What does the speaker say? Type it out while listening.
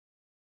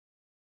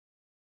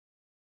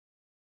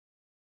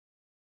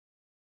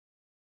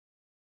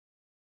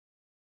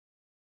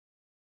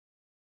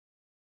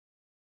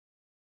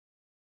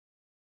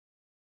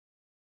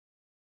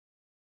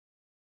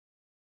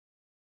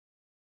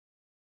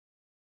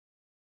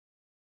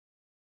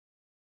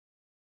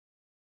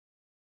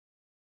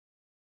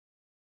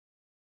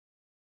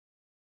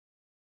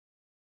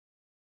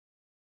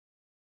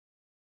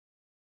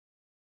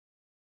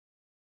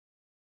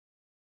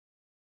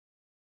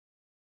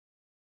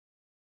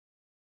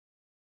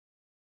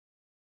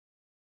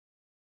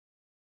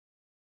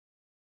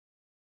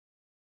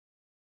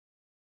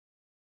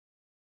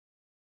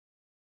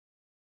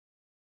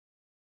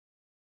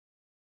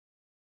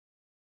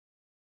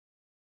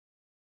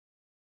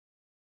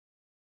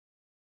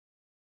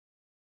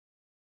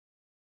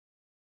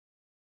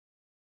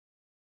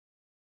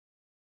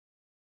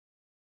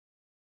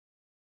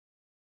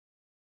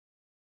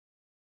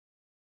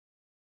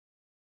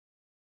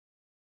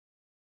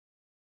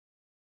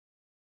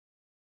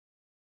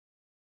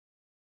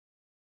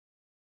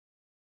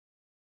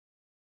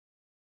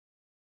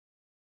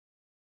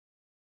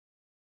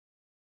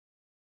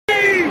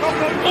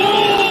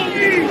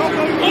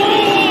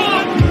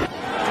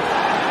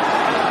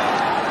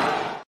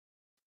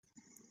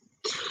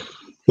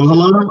Well,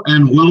 hello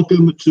and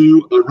welcome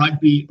to a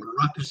Rugby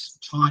Ruckus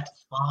Tight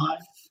 5.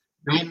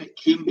 Ben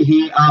Kimber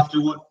here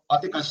after what I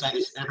think I say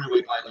this every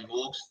week lately,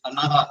 Morgs.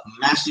 Another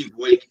massive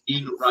week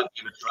in Rugby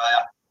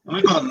Australia. And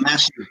we've got a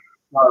massive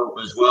show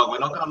as well. We're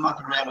not going to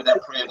muck around with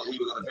that preamble here.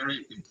 We've got a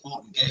very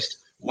important guest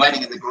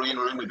waiting in the green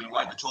room. We've been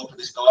waiting to talk to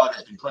this guy.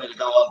 There's been plenty to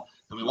go on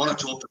that we want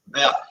to talk to him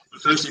about.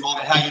 But firstly,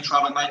 Morgan, how are you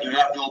travelling, mate? You're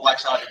out in the All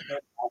Blacks Argentina.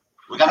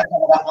 We're going to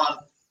cover that one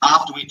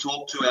after we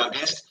talk to our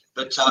guest.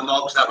 But,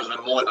 Moggs, that was an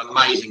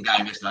amazing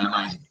game yesterday,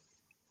 amazing.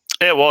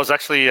 Yeah, it was.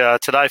 Actually,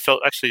 today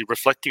felt,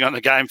 reflecting on the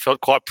game, felt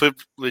quite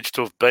privileged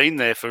to have been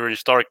there for a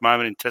historic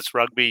moment in Test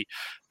rugby,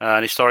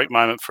 an historic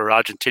moment for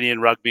Argentinian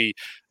rugby.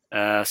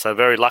 So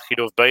very lucky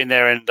to have been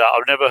there. And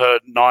I've never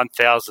heard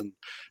 9,000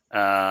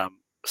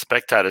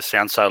 spectators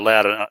sound so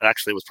loud. And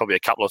actually, it was probably a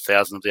couple of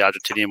thousand of the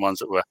Argentinian ones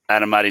that were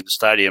animating the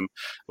stadium.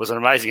 It was an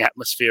amazing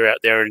atmosphere out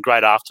there and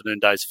great afternoon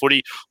days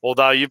footy.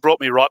 Although you brought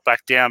me right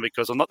back down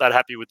because I'm not that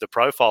happy with the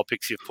profile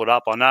pics you've put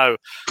up. I know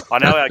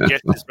our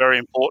guest is very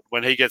important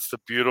when he gets the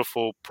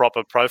beautiful,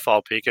 proper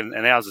profile pic, and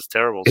ours is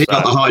terrible. He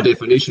got the high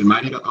definition,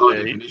 mate. He got the high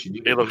definition.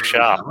 He looked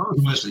sharp. I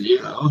was worse than you,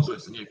 though. I was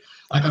worse than you.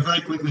 Okay, very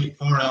quickly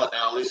for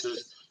our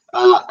listeners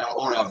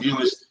or our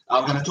viewers,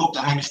 we're going to talk to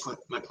Hamish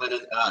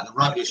McLennan, the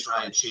Rugby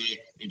Australia chair,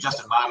 in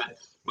just a moment.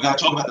 We're going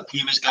to talk about the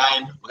Pumas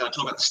game. We're going to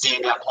talk about the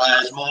standout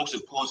players. Morgs,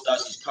 of course,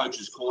 does his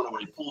coach's corner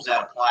where he pulls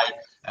out a play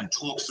and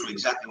talks through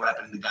exactly what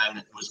happened in the game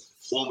that was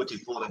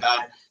formative for the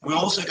game. And we're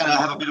also going to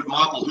have a bit of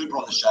Michael Hooper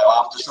on the show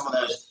after some of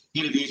those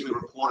interviews we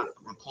reported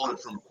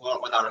from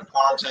when they were in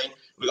quarantine.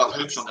 We got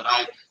Hoops on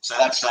today, so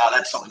that's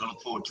something to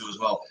look forward to as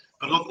well.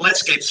 But look,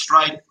 let's get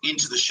straight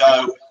into the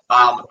show.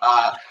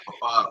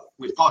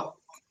 We've got.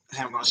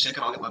 Hang on a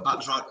second, I'll get my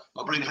buttons right.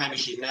 I'll bring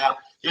Hamish in now.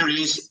 Here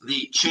he is,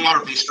 the chair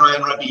of the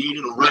Australian Rugby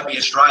Union, or Rugby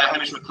Australia,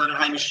 Hamish McLennan.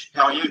 Hamish,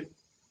 how are you?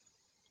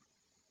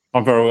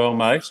 I'm very well,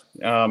 mate.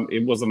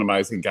 It was an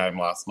amazing game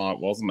last night,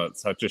 wasn't it?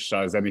 So it just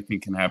shows anything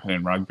can happen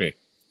in rugby.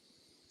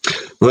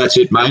 Well, that's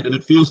it, mate. And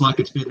it feels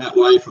like it's been that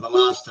way for the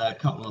last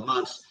couple of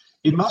months.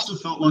 It must have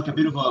felt like a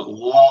bit of a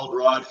wild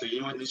ride for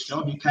you in this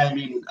job. You came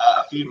in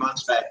a few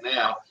months back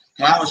now.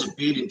 How has it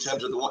been in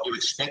terms of what you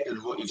expected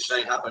and what you've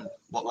seen happen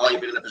while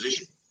you've been in the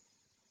position?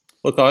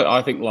 Look,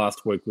 I think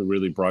last week we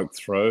really broke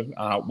through.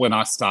 When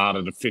I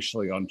started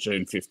officially on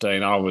June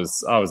 15, I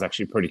was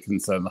actually pretty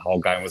concerned the whole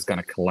game was going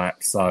to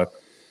collapse. So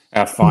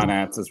our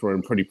finances were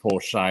in pretty poor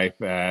shape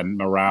and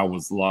morale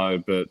was low.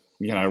 But,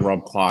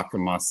 Rob Clark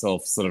and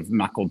myself sort of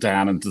knuckled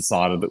down and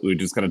decided that we were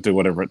just going to do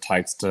whatever it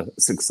takes to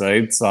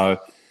succeed. So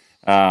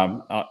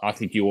I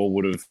think you all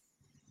would have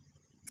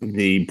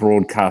the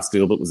broadcast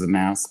deal that was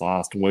announced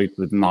last week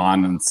with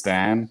Nine and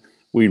Stan.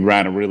 We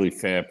ran a really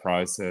fair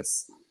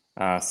process.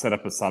 Set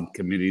up a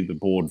subcommittee, the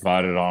board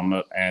voted on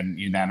it and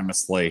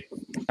unanimously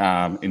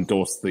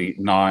endorsed the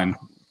Nine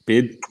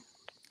bid.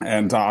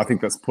 And I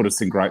think that's put us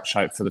in great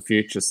shape for the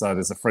future. So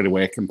there's a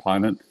free-to-air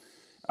component.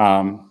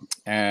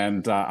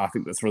 And I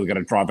think that's really going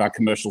to drive our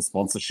commercial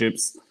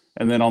sponsorships.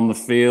 And then on the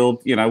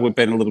field, we've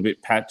been a little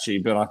bit patchy,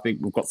 but I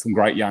think we've got some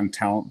great young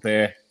talent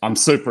there. I'm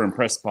super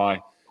impressed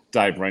by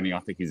Dave Rennie.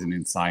 I think he's an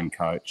insane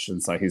coach.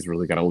 And so he's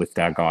really going to lift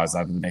our guys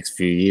over the next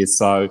few years.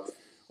 So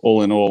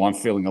all in all, I'm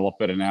feeling a lot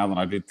better now than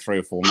I did 3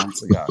 or 4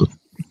 months ago.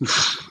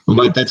 Well,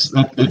 mate, that's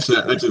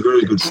a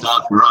very good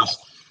start for us.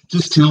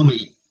 Just tell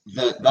me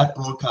that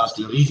broadcast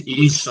deal, it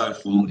is so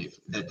formative.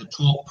 That the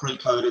talk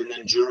pre-COVID and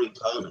then during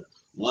COVID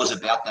was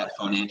about that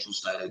financial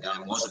state of the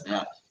game, was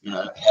about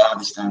how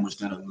this game was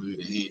going to move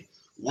ahead.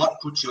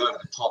 What put you over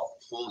the top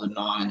for the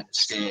Nine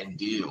Stan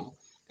deal?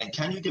 And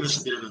can you give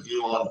us a bit of a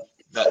view on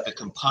the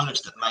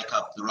components that make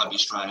up the Rugby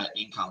Australia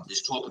income?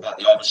 There's talk about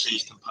the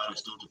overseas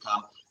components still to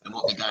come and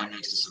what the game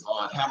needs to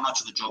survive. How much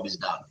of the job is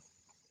done?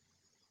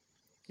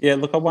 Yeah,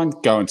 look, I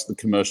won't go into the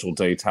commercial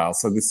details.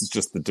 So this is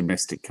just the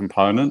domestic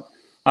component.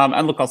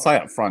 And look, I'll say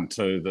up front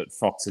too that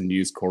Fox and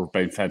News Corp have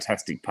been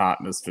fantastic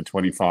partners for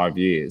 25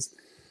 years.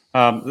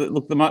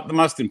 Look, the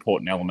most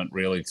important element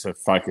really to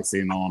focus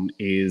in on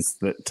is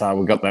that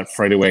we've got that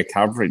free-to-air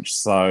coverage.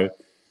 So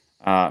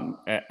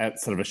at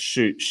sort of a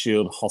Shoot,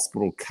 Shield,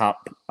 Hospital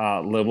Cup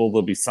level,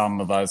 there'll be some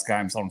of those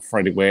games on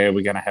free-to-air.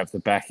 We're going to have the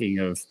backing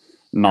of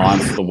Nine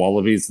for the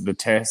Wallabies, the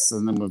Tests,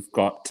 and then we've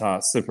got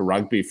Super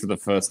Rugby for the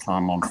first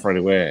time on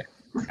free-to-air.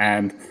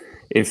 And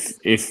if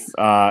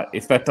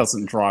that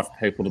doesn't drive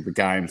people to the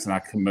games and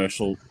our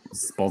commercial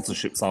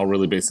sponsorships, I'll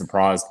really be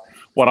surprised.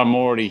 What I'm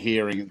already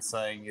hearing and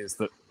seeing is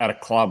that at a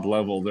club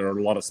level, there are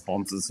a lot of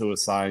sponsors who are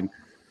saying,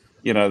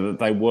 that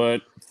they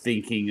weren't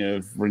thinking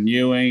of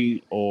renewing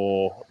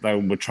or they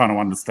were trying to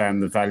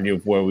understand the value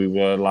of where we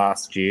were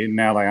last year.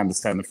 Now they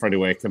understand the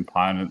free-to-air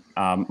component.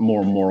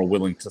 More and more are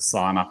willing to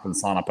sign up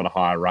at a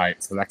higher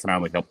rate. So that can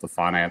only help the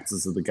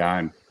finances of the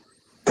game.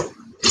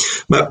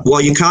 But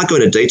while you can't go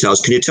into details,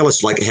 can you tell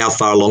us how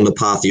far along the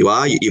path you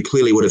are? You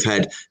clearly would have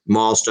had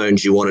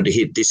milestones you wanted to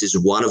hit. This is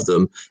one of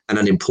them and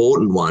an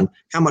important one.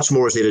 How much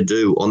more is there to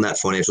do on that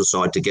financial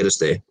side to get us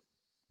there?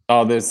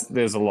 Oh,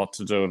 there's a lot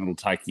to do and it'll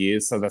take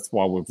years. So that's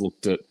why we've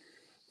looked at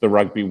the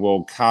Rugby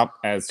World Cup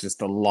as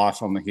just a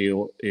light on the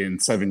hill in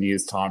 7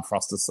 years' time for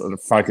us to sort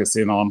of focus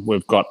in on.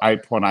 We've got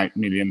 8.8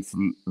 million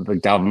from the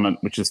government,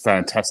 which is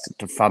fantastic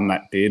to fund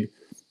that bid.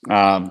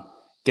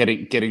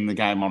 Getting the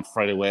game on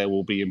free-to-air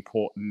will be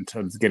important in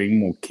terms of getting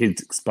more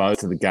kids exposed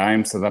to the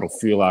game. So that'll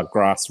fuel our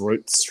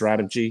grassroots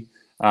strategy.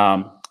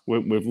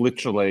 We've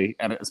literally,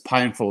 and as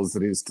painful as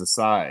it is to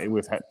say,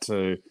 we've had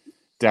to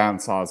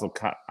downsize or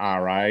cut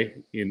RA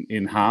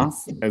in half.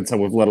 And so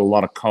we've let a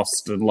lot of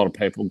cost and a lot of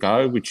people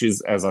go, which is,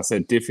 as I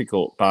said,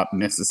 difficult but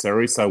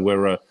necessary. So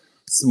we're a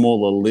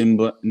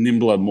smaller,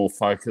 nimbler, more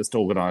focused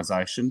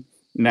organisation.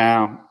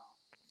 Now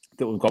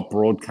that we've got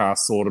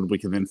broadcast sorted, we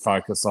can then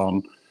focus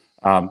on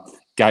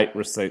gate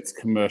receipts,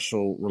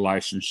 commercial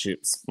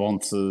relationships,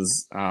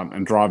 sponsors,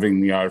 and driving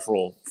the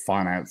overall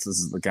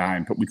finances of the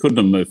game. But we couldn't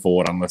have moved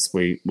forward unless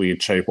we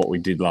achieved what we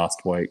did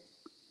last week.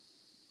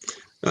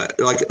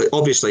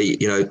 Obviously,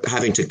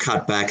 having to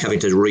cut back, having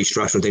to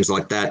restructure and things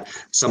like that,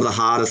 some of the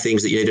harder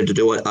things that you needed to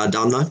do are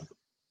done, though?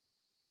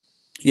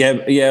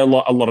 Yeah, a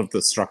lot of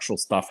the structural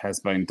stuff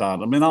has been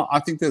done. I mean, I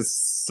think there's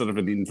sort of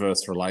an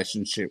inverse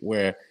relationship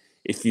where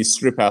if you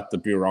strip out the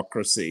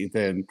bureaucracy,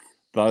 then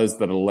those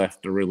that are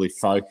left are really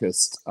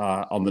focused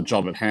on the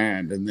job at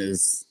hand, and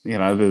there's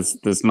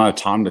no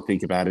time to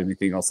think about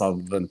anything else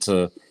other than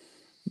to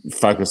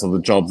focus on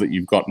the job that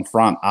you've got in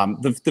front.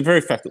 The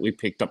very fact that we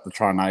picked up the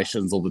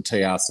Tri-Nations, or the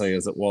TRC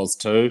as it was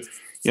too,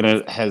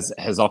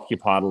 has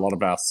occupied a lot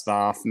of our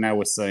staff. Now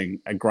we're seeing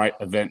a great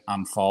event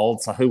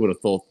unfold. So who would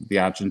have thought that the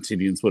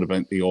Argentinians would have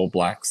been the All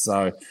Blacks?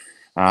 So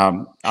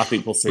I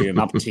think we'll see an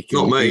uptick.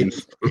 Not me.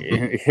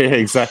 Yeah,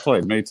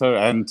 exactly. Me too.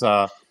 And,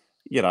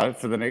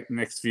 for the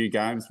next few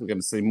games, we're going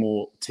to see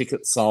more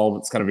tickets sold.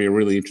 It's going to be a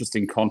really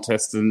interesting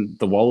contest, and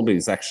the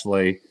Wallabies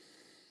actually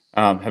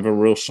have a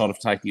real shot of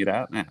taking it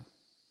out now.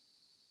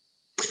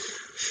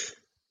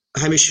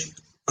 Hamish,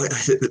 I've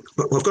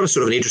got a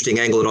sort of an interesting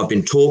angle that I've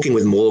been talking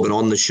with Morgan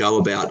on the show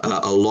about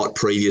a lot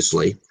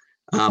previously,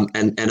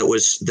 and it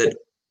was that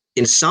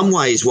in some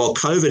ways, while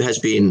COVID has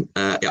been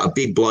a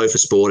big blow for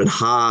sport and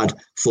hard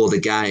for the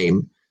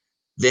game,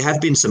 there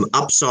have been some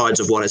upsides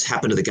of what has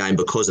happened to the game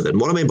because of it.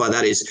 And what I mean by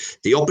that is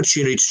the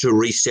opportunity to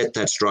reset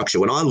that structure.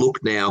 When I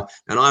look now,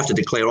 and I have to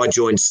declare, I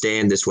joined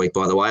Stan this week,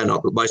 by the way, and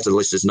most of the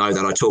listeners know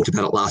that I talked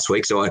about it last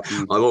week. So I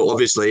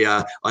obviously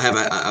I have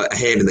a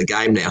hand in the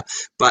game now.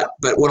 But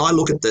when I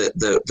look at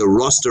the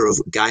roster of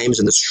games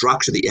and the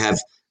structure that you have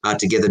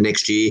together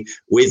next year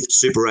with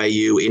Super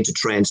AU into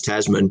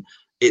Trans-Tasman,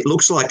 it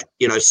looks like,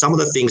 some of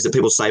the things that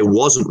people say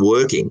wasn't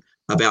working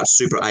about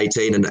Super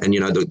 18 and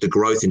the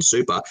growth in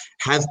Super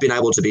have been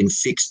able to be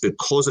fixed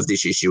because of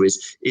this issue. Is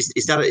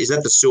that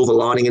the silver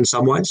lining in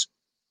some ways?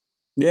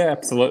 Yeah,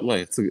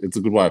 absolutely. It's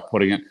a good way of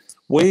putting it.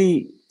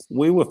 We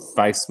were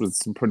faced with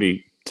some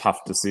pretty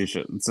tough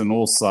decisions, and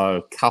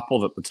also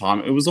coupled at the time,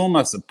 it was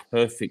almost a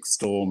perfect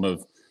storm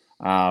of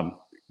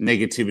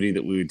negativity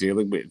that we were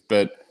dealing with.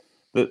 But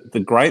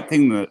the great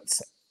thing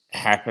that's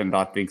happened,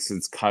 I think,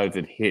 since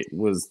COVID hit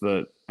was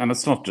that, and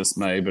it's not just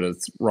me, but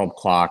it's Rob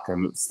Clark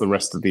and it's the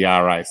rest of the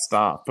RA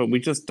staff, but we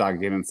just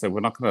dug in and said, we're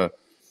not going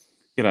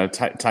to,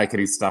 take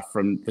any stuff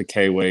from the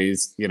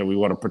Kiwis. We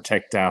want to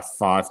protect our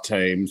 5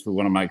 teams. We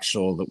want to make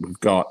sure that we've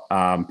got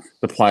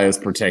the players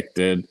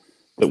protected,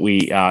 that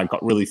we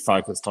got really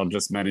focused on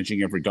just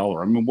managing every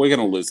dollar. I mean, we're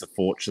going to lose a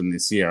fortune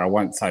this year. I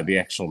won't say the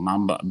actual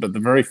number, but the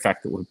very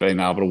fact that we've been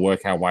able to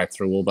work our way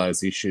through all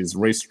those issues,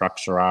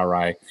 restructure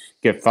RA,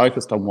 get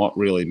focused on what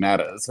really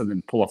matters, and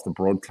then pull off the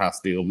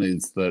broadcast deal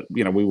means that,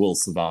 we will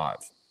survive.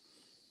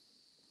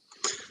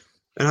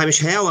 And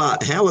Hamish, how are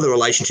the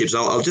relationships?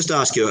 I'll just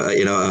ask you,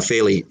 a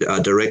fairly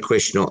direct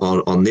question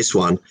on this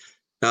one.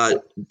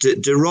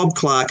 Do Rob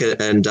Clark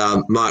and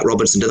Mark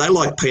Robinson, do they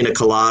like pina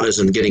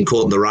coladas and getting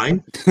caught in the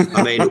rain?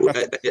 I mean,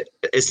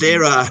 is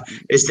there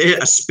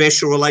a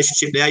special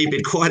relationship now? You've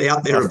been quite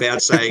out there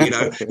about saying,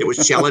 it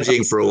was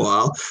challenging for a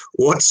while.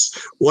 What's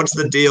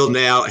the deal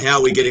now? How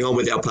are we getting on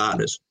with our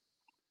partners?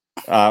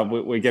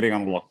 We're getting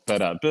on a lot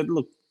better. But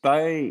look,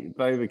 the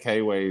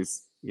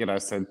Kiwis,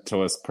 said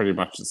to us pretty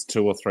much it's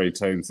 2 or 3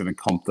 teams in a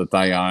comp that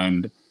they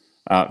owned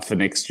for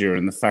next year,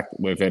 and the fact that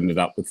we've ended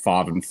up with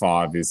 5 and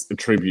 5 is a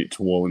tribute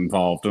to all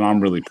involved, and I'm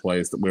really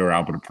pleased that we were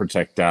able to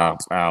protect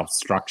our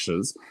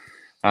structures.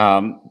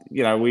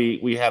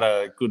 We had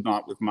a good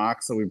night with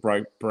Mark, so we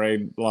broke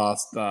bread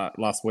last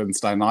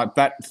Wednesday night.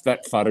 That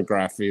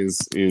photograph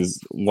is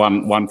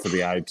one for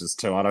the ages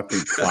too. I don't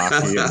think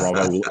Clarky and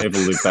Robbo will ever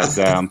live that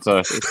down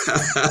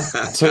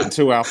to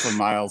two alpha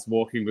males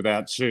walking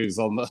without shoes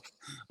on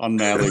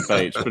Manly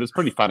Beach. But it's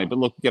pretty funny. But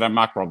look,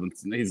 Mark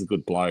Robinson, he's a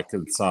good bloke,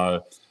 and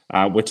so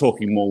we're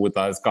talking more with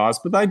those guys.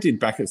 But they did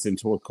back us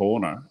into a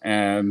corner,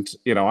 and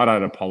I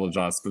don't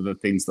apologise for the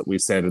things that we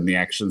said and the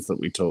actions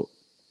that we took.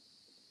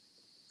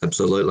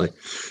 Absolutely.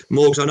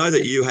 Morgs, I know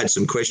that you had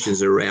some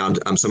questions around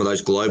some of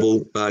those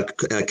global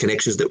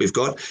connections that we've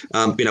got.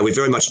 We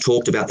very much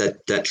talked about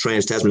that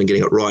Trans-Tasman and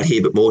getting it right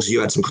here, but Morgs, you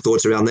had some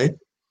thoughts around there?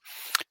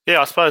 Yeah,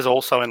 I suppose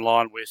also in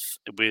line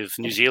with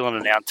New Zealand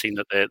announcing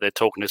that they're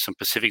talking to some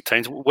Pacific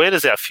teams. Where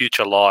does our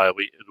future lie? Are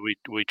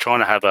we trying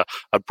to have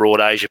a broad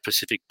Asia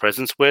Pacific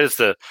presence? Where's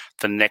the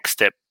next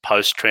step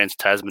post Trans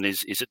Tasman?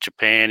 Is it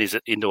Japan? Is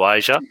it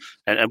Indo-Asia?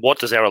 And what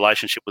does our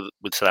relationship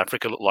with South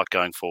Africa look like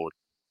going forward?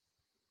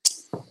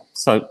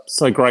 So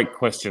great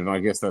question. I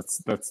guess that's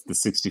the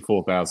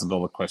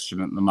 $64,000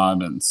 question at the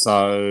moment.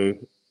 So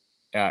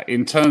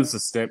in terms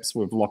of steps,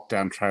 we've locked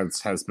down Trans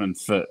Tasman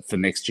for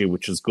next year,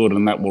 which is good,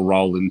 and that will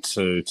roll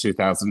into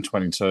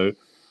 2022.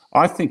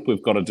 I think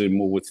we've got to do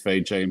more with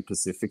Fiji and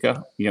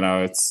Pacifica.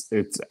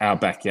 It's our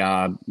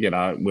backyard.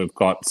 We've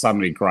got so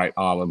many great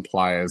island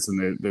players,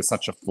 and they're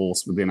such a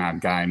force within our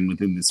game,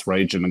 within this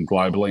region and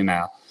globally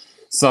now.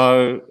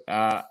 So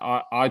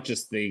I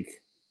just think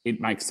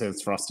it makes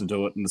sense for us to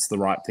do it, and it's the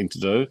right thing to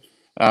do.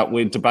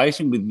 We're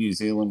debating with New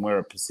Zealand where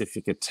a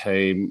Pacifica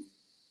team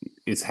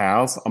is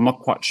housed. I'm not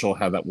quite sure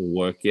how that will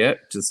work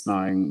yet, just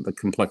knowing the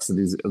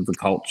complexities of the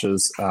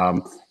cultures.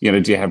 Do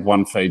you have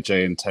one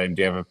Fijian team?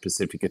 Do you have a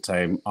Pacifica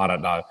team? I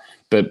don't know.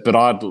 But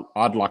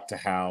I'd like to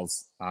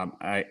house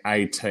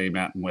a team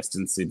out in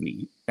Western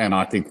Sydney, and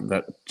I think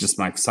that just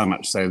makes so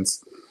much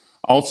sense.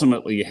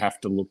 Ultimately, you have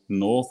to look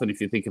north, and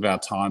if you think of our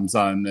time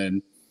zone,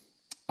 then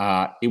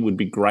it would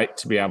be great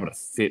to be able to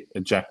fit a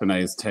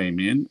Japanese team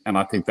in, and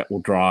I think that will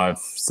drive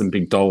some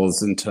big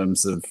dollars in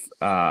terms of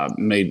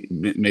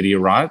media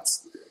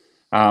rights.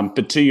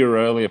 But to your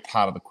earlier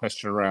part of the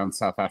question around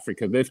South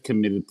Africa, they've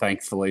committed,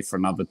 thankfully, for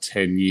another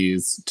 10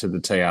 years to the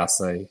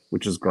TRC,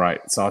 which is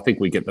great. So I think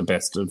we get the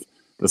best of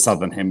the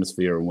Southern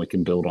Hemisphere, and we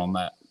can build on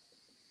that.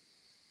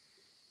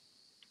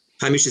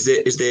 Hamish,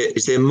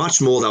 is there much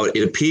more, though?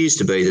 It appears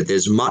to be that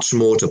there's much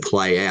more to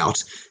play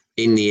out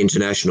in the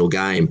international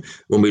game.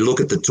 When we look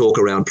at the talk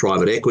around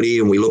private equity,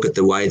 and we look at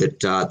the way that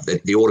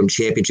the Autumn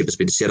Championship has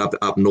been set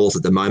up north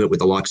at the moment with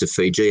the likes of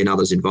Fiji and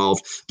others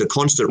involved, the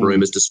constant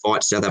rumours,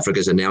 despite South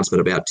Africa's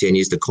announcement about 10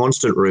 years, the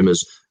constant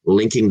rumours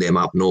linking them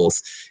up north.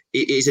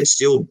 Is there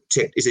still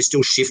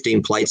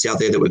shifting plates out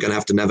there that we're going to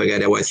have to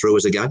navigate our way through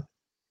as a game?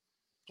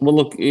 Well,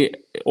 look,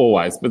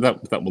 always, but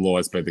that will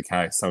always be the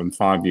case. So in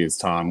 5 years'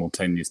 time or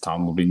 10 years'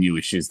 time, there'll be new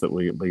issues that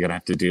we're going to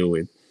have to deal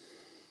with.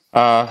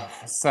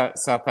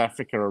 South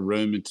Africa are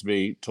rumoured to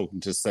be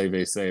talking to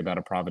CVC about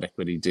a private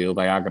equity deal.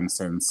 They are going to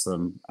send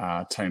some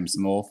teams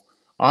north.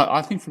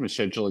 I think from a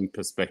scheduling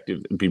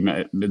perspective,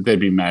 they'd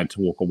be mad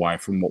to walk away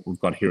from what we've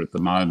got here at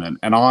the moment.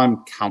 And I'm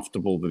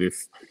comfortable that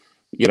if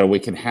we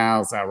can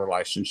house our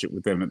relationship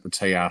with them at the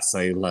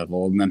TRC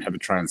level and then have a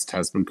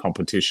Trans-Tasman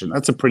competition,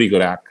 that's a pretty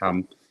good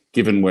outcome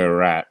given where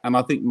we're at. And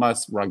I think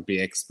most rugby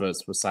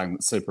experts were saying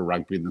that Super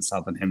Rugby in the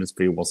Southern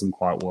Hemisphere wasn't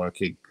quite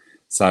working.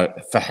 So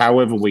for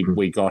however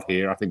we got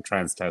here, I think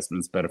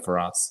Trans-Tasman's better for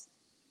us.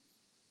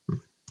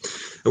 And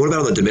what about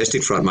on the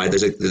domestic front, mate?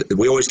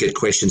 We always get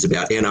questions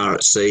about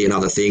NRC and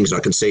other things.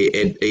 I can see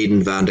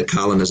Eden van der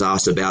Cullen has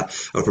asked about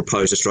a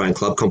proposed Australian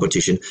club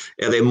competition.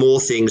 Are there more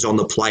things on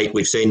the plate?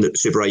 We've seen the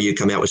Super AU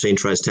come out. We've seen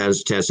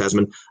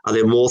Trans-Tasman. Are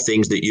there more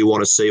things that you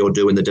want to see or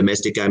do in the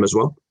domestic game as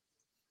well?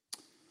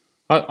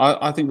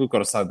 I think we've got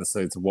to sow the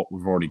seeds of what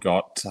we've already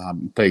got,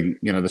 being,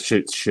 the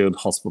Shoots Shield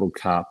Hospital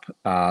Cup,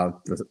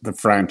 the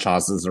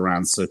franchises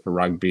around Super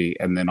Rugby,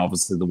 and then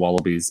obviously the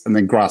Wallabies, and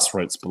then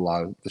grassroots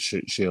below the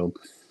Shoot Shield.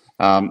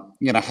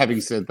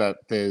 Having said that,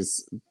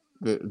 there's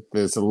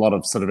a lot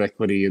of sort of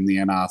equity in the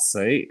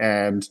NRC,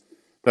 and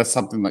that's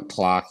something that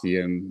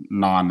Clarkey and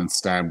Nine and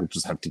Stan will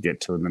just have to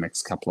get to in the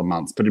next couple of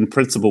months. But in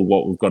principle,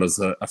 what we've got is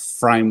a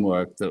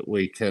framework that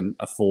we can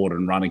afford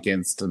and run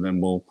against, and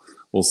then we'll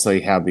see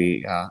how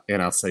the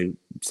NRC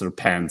sort of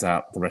pans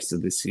out the rest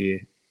of this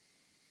year.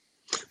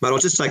 Mate, I'll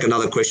just take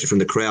another question from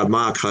the crowd.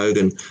 Mark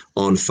Hogan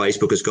on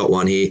Facebook has got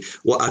one here.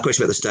 A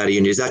question about the State of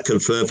Union. Is that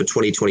confirmed for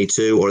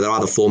 2022, or are there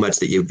other formats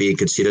that you're being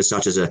considered,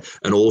 such as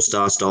an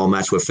all-star style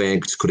match where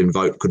fans could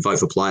vote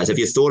for players? Have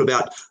you thought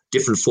about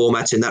different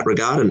formats in that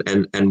regard,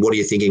 and what are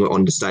you thinking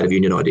on the State of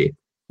Union idea?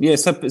 Yeah,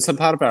 so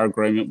part of our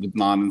agreement with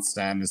Nine and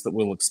Stan is that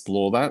we'll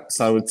explore that.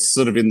 So it's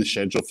sort of in the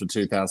schedule for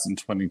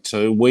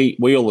 2022.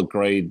 We all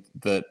agreed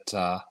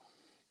that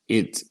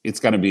it's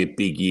going to be a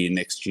big year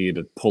next year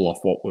to pull off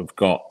what we've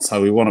got.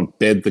 So we want to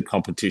bed the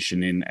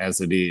competition in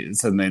as it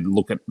is, and then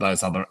look at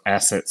those other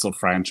assets or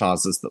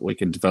franchises that we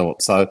can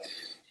develop. So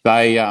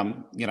they,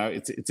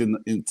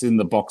 it's in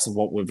the box of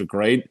what we've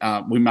agreed.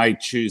 We may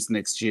choose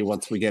next year,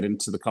 once we get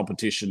into the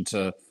competition,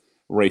 to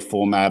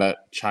reformat it,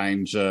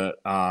 change it,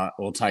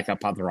 or take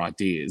up other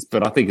ideas.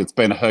 But I think it's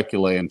been a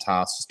Herculean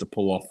task just to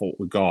pull off what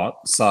we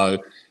got. So,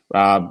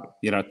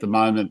 at the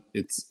moment,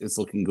 it's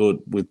looking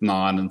good with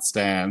Nine and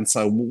Stan.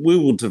 So we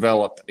will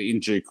develop in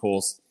due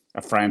course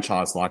a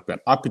franchise like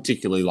that. I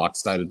particularly like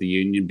State of the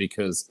Union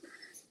because,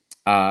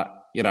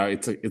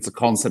 it's a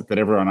concept that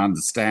everyone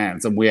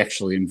understands, and we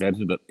actually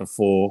invented it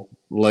before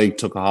League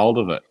took a hold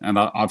of it. And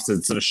I've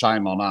said, sort of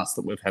shame on us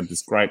that we've had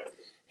this great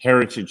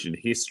heritage and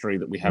history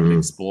that we haven't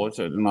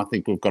exploited, and I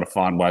think we've got to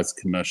find ways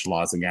of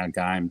commercialising our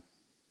game.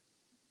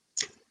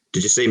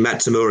 Did you see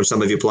Matt Tamura and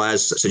some of your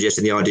players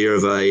suggesting the idea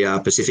of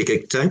a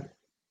Pacifica team?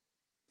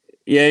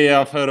 Yeah,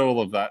 I've heard all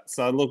of that.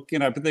 So look,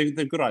 but they're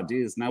good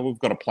ideas. Now we've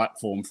got a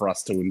platform for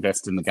us to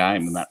invest in the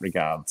game in that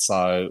regard.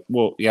 So,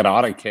 well, I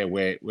don't care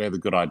where the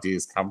good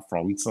ideas come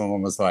from, so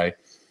long as they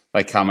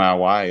come our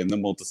way, and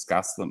then we'll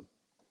discuss them.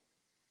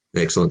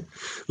 Excellent.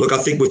 Look, I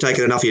think we've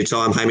taken enough of your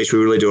time, Hamish. We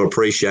really do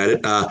appreciate it.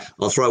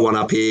 I'll throw one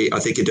up here.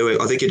 I think you're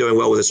doing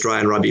well with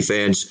Australian rugby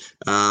fans.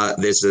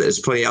 There's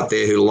plenty out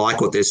there who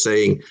like what they're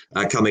seeing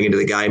coming into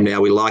the game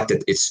now. We like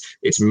that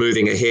it's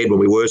moving ahead when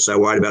we were so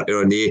worried about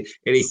earlier in the year.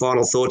 Any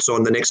final thoughts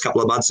on the next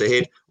couple of months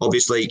ahead?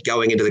 Obviously,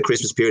 going into the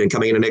Christmas period and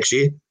coming into next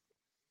year.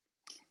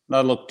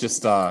 No, look,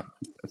 just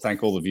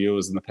thank all the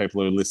viewers and the people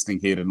who are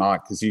listening here tonight,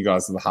 because you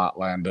guys are the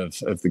heartland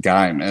of the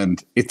game,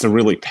 and it's a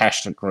really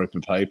passionate group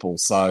of people.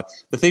 So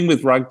the thing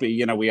with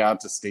rugby, we are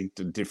distinct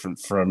and different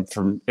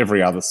from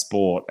every other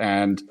sport,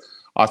 and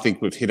I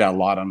think we've hid our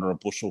light under a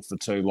bushel for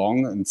too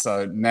long, and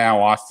so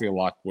now I feel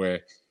like we're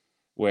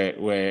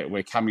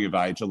coming of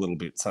age a little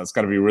bit. So it's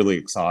going to be really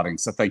exciting.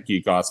 So thank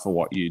you guys for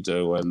what you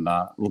do, and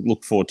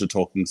look forward to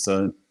talking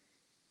soon.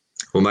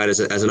 Well, mate, as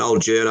an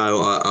old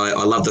journo,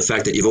 I love the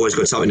fact that you've always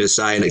got something to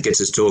say and it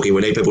gets us talking. We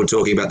need people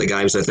talking about the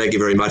game. So thank you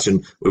very much,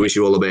 and we wish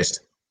you all the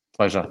best.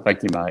 Pleasure.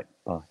 Thank you, mate.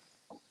 Bye.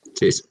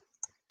 Cheers.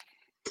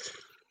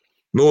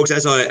 Morgs,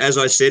 as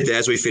I said there,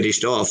 as we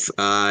finished off,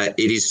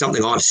 it is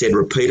something I've said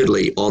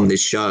repeatedly on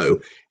this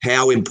show,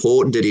 how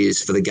important it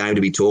is for the game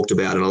to be talked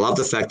about. And I love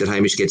the fact that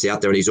Hamish gets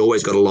out there and he's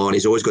always got a line.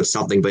 He's always got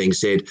something being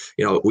said.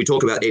 We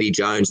talk about Eddie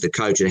Jones, the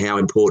coach, and how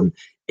important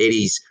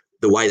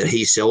the way that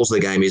he sells the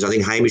game is. I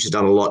think Hamish has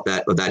done a lot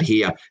of that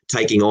here,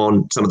 taking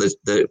on some of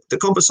the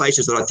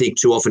conversations that I think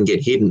too often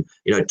get hidden,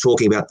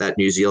 talking about that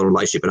New Zealand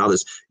relationship and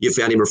others. You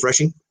found him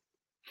refreshing?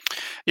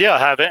 Yeah, I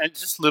have. And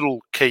just little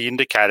key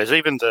indicators,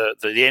 even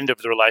the end of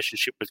the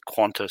relationship with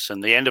Qantas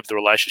and the end of the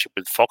relationship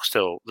with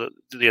Foxtel,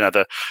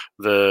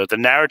 the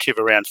narrative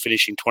around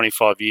finishing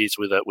 25 years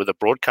with a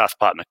broadcast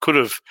partner could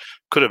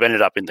have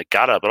ended up in the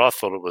gutter, but I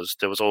thought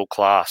there was all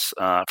class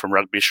from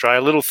Rugby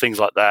Australia. Little things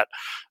like that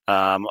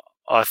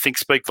I think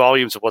speak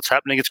volumes of what's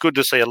happening. It's good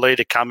to see a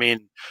leader come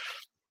in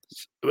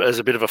as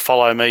a bit of a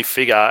follow me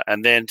figure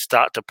and then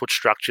start to put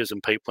structures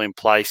and people in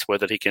place where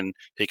that he can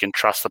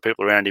trust the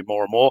people around him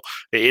more and more.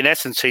 In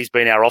essence, he's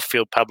been our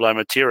off-field Pablo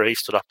Matera. He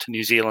stood up to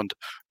New Zealand,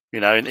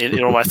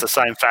 in almost the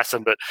same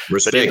fashion, but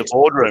in the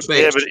boardroom.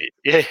 Respect.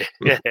 In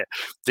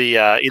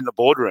the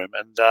boardroom.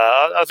 And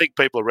I think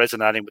people are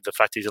resonating with the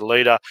fact he's a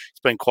leader.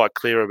 He's been quite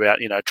clear about,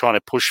 trying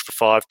to push for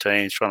 5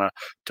 teams, trying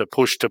to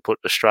push to put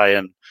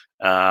Australian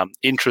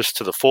interest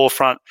to the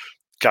forefront,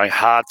 going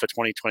hard for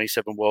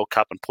 2027 World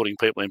Cup and putting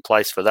people in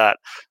place for that.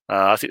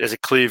 I think there's a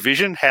clear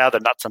vision how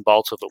the nuts and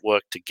bolts of it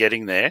work to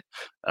getting there.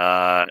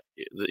 The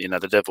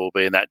devil will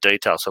be in that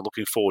detail. So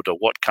looking forward to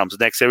what comes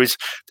next.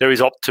 There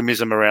is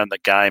optimism around the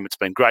game. It's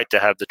been great to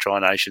have the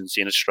Tri-Nations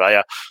in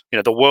Australia.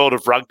 The world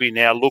of rugby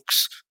now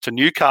looks to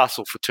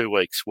Newcastle for 2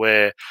 weeks,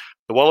 where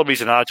the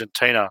Wallabies and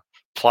Argentina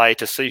play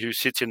to see who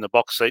sits in the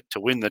box seat to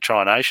win the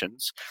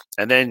Tri-Nations,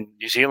 and then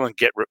New Zealand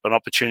get an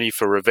opportunity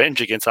for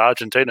revenge against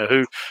Argentina,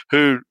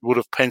 who would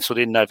have penciled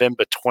in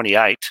November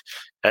 28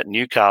 at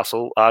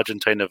Newcastle,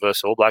 Argentina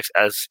versus All Blacks,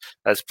 as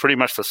pretty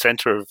much the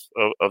centre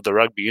of the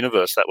rugby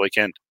universe that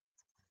weekend.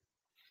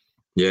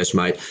 Yes,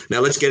 mate. Now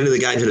let's get into the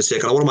games in a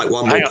second. I want to make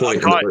one more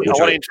point. I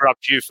want to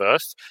interrupt you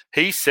first.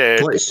 He said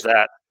Please.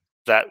 that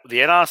the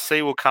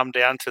NRC will come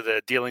down to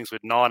the dealings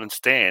with Nine and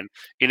Stan.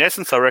 In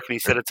essence, I reckon he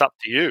said it's up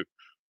to you.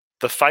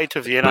 The fate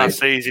of the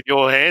NRC is in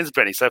your hands,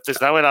 Benny. So if there's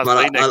no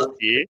NRC next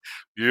year,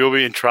 you'll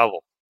be in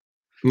trouble.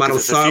 Mate, I'm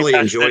thoroughly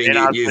enjoying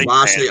you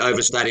vastly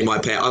overstating my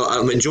power.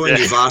 I'm enjoying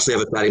you vastly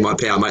overstating my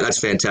power, mate. That's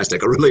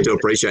fantastic. I really do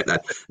appreciate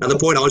that. Now, the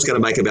point I was going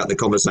to make about the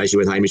conversation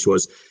with Hamish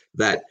was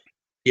that,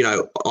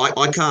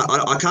 I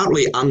can't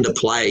really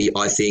underplay,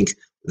 I think,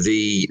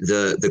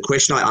 the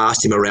question I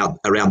asked him around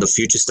the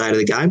future state of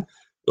the game.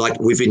 Like,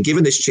 we've been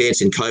given this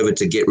chance in COVID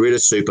to get rid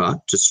of Super,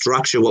 to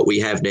structure what we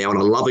have now, and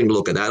I'm loving to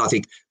look at that. I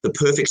think the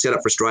perfect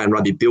setup for Australian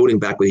rugby, building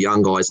back with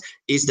young guys,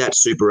 is that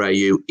Super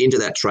AU into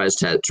that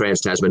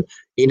Trans-Tasman,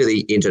 into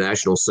the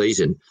international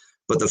season.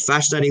 But the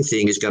fascinating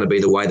thing is going to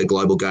be the way the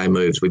global game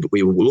moves.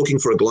 We were looking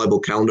for a global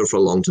calendar for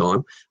a long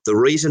time. The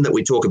reason that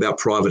we talk about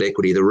private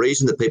equity, the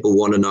reason that people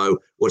want to know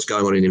what's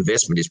going on in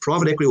investment is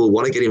private equity will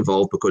want to get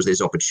involved because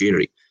there's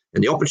opportunity.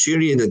 And the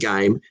opportunity in the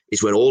game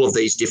is when all of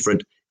these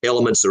different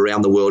elements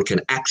around the world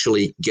can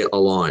actually get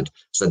aligned.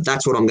 So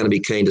that's what I'm going to be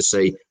keen to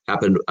see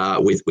happen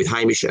with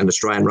Hamish and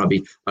Australian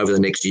rugby over the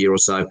next year or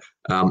so.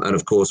 And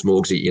of course,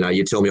 Morgsy,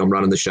 you tell me I'm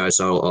running the show,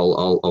 so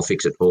I'll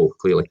fix it all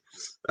clearly.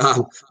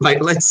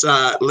 Mate, let's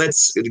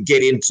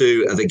get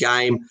into the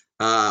game.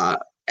 How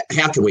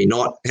can we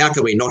not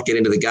get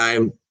into the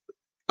game?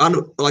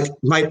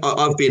 Mate,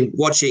 I've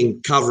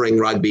been covering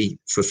rugby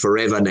for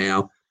forever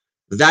now.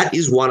 That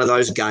is one of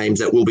those games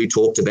that will be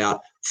talked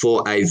about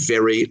for a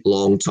very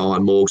long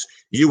time. Morgs,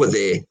 you were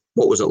there.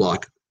 What was it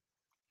like?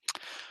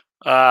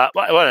 Well,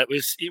 it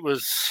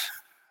was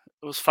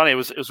funny. It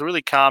was a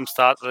really calm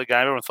start to the game.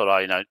 Everyone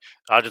thought,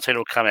 Argentina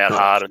will come out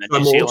hard, and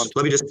then New Zealand.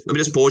 Let me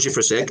just pause you for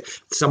a sec.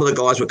 Some of the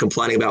guys were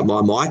complaining about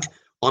my mic.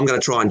 I'm going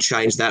to try and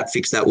change that,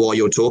 fix that while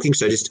you're talking.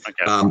 So just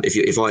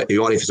if I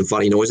hear some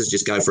funny noises,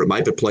 just go for it,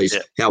 mate. But please,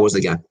 how was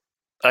the game?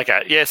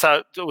 Okay, yeah,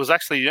 so it was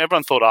actually,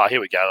 everyone thought,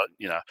 here we go.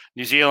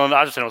 New Zealand,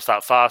 Argentina will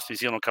start fast. New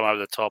Zealand will come over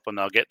the top and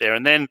they'll get there.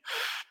 And then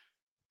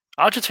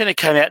Argentina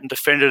came out and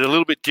defended a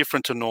little bit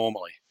different to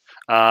normally.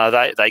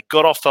 They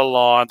got off the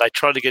line. They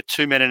tried to get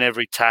 2 men in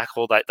every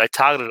tackle. They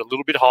targeted a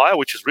little bit higher,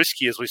 which is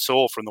risky, as we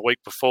saw from the week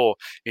before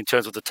in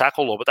terms of the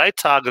tackle law. But they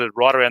targeted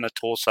right around the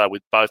torso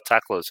with both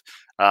tacklers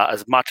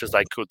as much as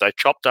they could. They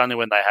chopped only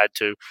when they had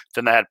to.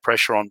 Then they had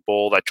pressure on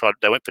ball.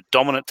 They went for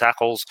dominant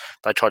tackles.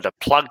 They tried to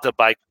plug the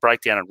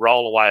breakdown and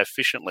roll away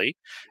efficiently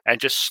and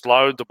just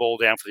slowed the ball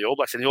down for the All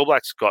Blacks. And the All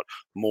Blacks got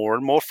more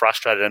and more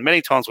frustrated. And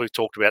many times we've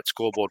talked about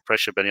scoreboard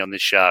pressure, Benny, on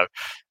this show.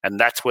 And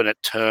that's when it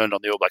turned on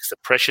the All Blacks, the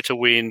pressure to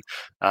win.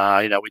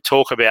 We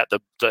talk about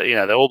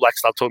the All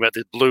Blacks love talking about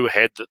the blue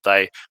head that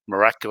they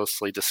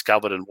miraculously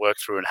discovered and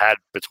worked through and had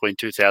between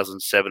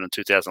 2007 and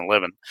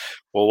 2011.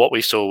 Well, what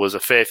we saw was a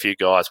fair few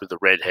guys with the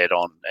red head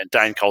on, and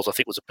Dane Coles, I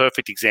think, was a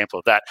perfect example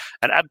of that.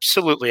 An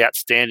absolutely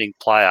outstanding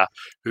player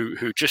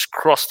who just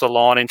crossed the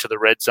line into the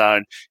red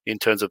zone in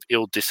terms of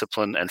ill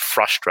discipline and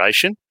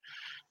frustration.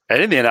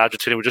 And in the end,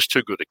 Argentina were just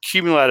too good.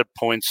 Accumulated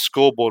points,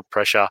 scoreboard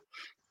pressure,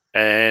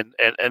 and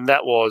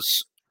that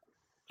was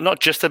not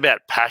just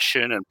about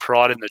passion and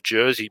pride in the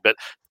jersey, but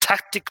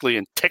tactically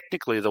and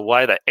technically the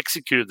way they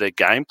executed their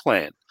game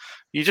plan.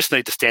 You just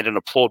need to stand and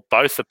applaud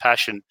both the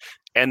passion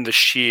and the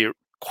sheer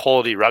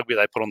quality rugby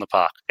they put on the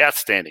park.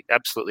 Outstanding,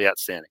 absolutely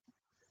outstanding.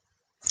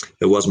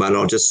 It was, mate. And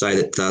I'll just say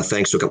that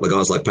thanks to a couple of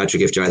guys like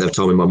Patrick FJ, they've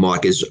told me my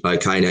mic is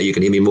okay now. You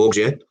can hear me, Morgs,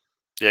 yeah?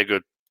 Yeah,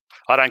 good.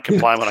 I don't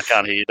complain when I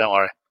can't hear you, don't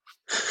worry.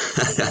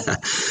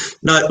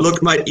 No,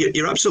 look, mate,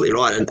 you're absolutely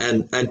right,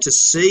 and to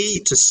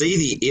see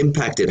the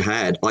impact it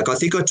had. Like, I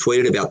think I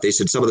tweeted about this,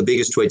 and some of the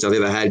biggest tweets I've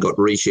ever had got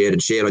reshared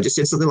and shared. I just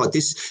said something like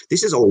this: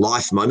 "This is a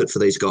life moment for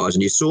these guys."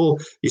 And you saw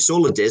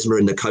Ledesma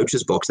in the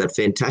coach's box, that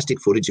fantastic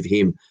footage of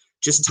him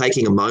just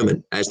taking a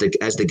moment as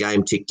the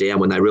game ticked down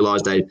when they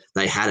realised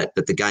they had it,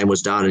 that the game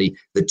was done, and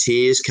the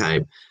tears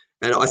came.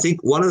 And I think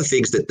one of the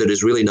things that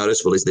is really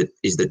noticeable is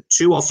that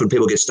too often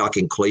people get stuck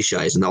in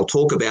cliches, and they'll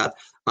talk about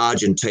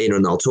Argentina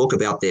and they'll talk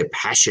about their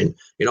passion.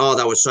 They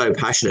were so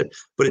passionate,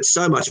 but it's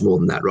so much more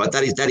than that, right?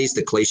 That is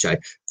the cliche.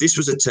 This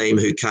was a team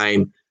who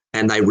came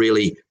and they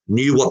really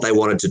knew what they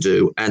wanted to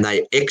do, and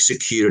they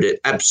executed it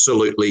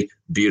absolutely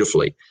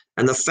beautifully.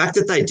 And the fact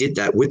that they did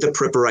that with the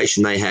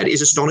preparation they had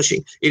is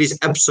astonishing. It is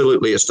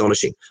absolutely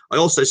astonishing. I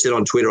also said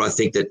on Twitter, I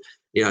think that,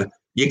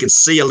 you can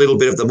see a little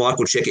bit of the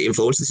Michael Cheika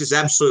influence. This is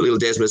absolutely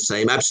Ledesma's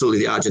team, absolutely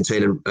the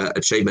Argentinian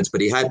achievements,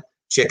 but he had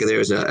Cheika there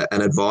as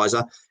an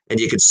advisor, and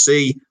you could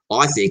see,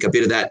 I think, a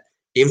bit of that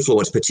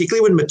influence,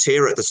 particularly when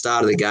Matera at the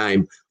start of the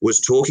game was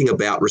talking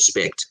about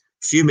respect.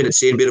 A few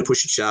minutes in, bit of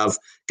push and shove,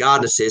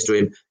 Gardner says to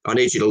him, "I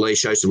need you to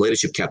show some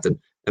leadership, Captain."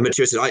 And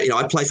Matera said,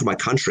 I play for my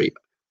country.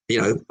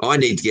 I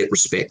need to get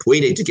respect. We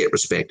need to get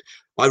respect.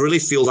 I really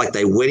feel like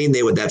they went in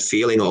there with that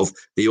feeling of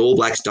the All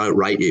Blacks don't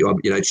rate you.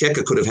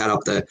 Cheika could have had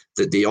up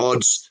the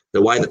odds,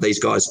 the way that these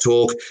guys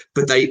talk,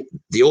 but the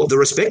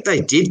respect they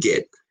did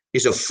get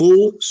is a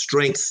full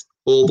strength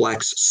All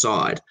Blacks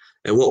side.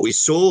 And what we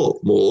saw,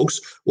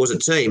 Morgs, was a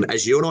team,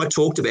 as you and I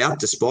talked about,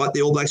 despite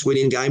the All Blacks win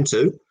in game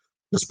 2,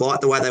 despite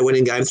the way they win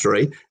in game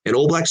 3, an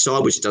All Blacks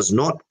side which does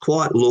not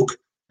quite look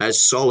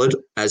as solid,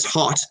 as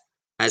hot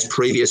as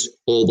previous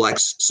All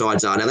Blacks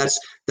sides are. Now,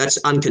 that's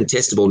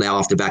uncontestable now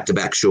after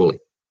back-to-back, surely.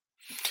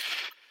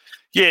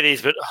 Yeah, it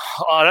is, but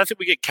I don't think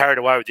we get carried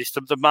away with this.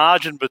 The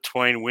margin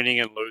between winning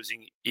and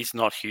losing is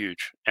not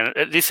huge. And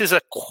this is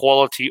a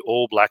quality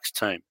All Blacks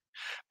team.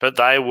 But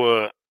they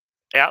were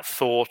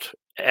outthought,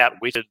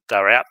 outwitted, they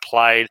were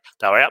outplayed,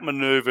 they were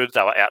outmaneuvered,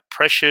 they were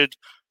outpressured,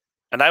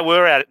 and they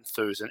were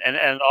out-enthused. And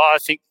I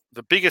think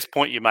the biggest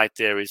point you make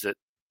there is that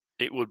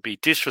it would be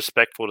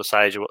disrespectful to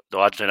say to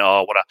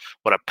Argentina,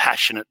 what a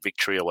passionate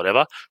victory or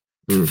whatever.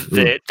 Mm-hmm.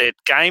 Their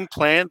game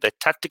plan, their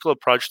tactical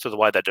approach to the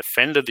way they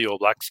defended the All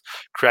Blacks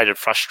created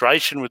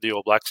frustration with the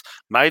All Blacks,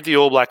 made the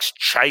All Blacks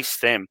chase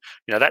them.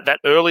 That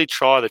early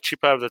try, the chip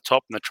over the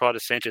top and the try to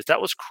Sanchez, that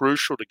was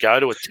crucial to go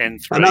to a 10-3.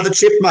 Another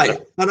chip, mate.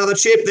 Another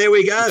chip. There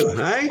we go.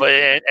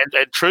 Hey?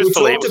 And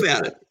truthfully, we talked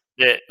about it.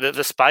 Yeah,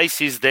 the space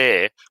is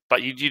there,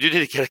 but you do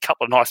need to get a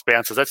couple of nice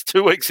bounces. That's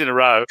 2 weeks in a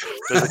row.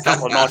 There's a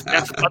couple of nice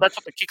bounces. But that's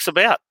what the kick's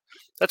about.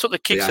 That's what the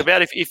kick's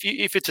about.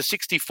 If it's a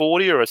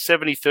 60-40 or a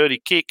 70-30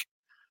 kick,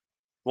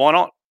 why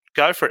not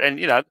go for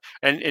it?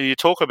 And you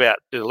talk about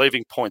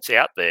leaving points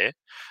out there.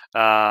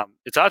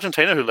 It's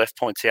Argentina who left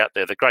points out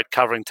there. The great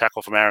covering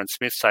tackle from Aaron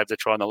Smith saved the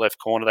try in the left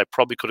corner. They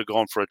probably could have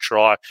gone for a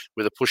try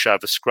with a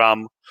pushover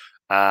scrum.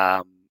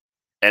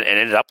 And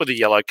ended up with a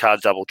yellow card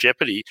double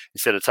jeopardy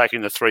instead of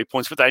taking the 3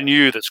 points. But they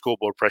knew that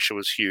scoreboard pressure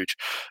was huge.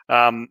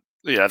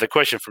 The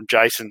question from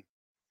Jason,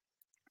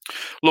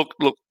 look,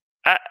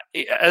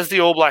 as the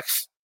All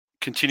Blacks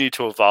continue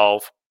to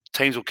evolve,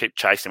 teams will keep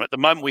chasing them. At the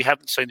moment, we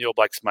haven't seen the All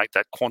Blacks make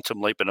that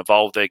quantum leap and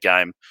evolve their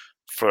game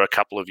for a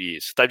couple of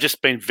years. They've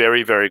just been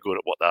very, very good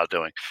at what they're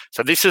doing.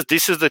 So this is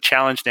the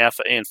challenge now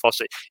for Ian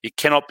Foster. It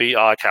cannot be,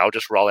 okay, I'll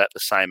just roll out the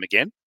same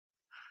again.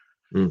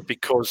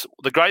 Because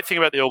the great thing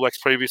about the All Blacks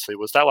previously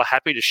was they were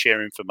happy to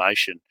share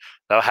information.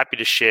 They were happy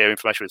to share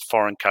information with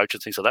foreign coaches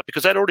and things like that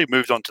because they'd already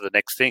moved on to the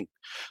next thing.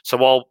 So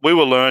while we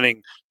were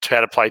learning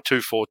how to play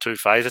 2-4-2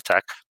 phase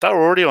attack, they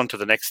were already on to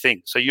the next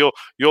thing. So you're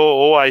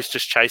always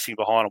just chasing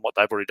behind on what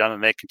they've already done,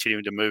 and they're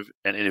continuing to move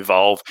and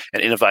evolve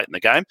and innovate in the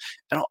game.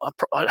 And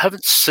I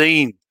haven't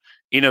seen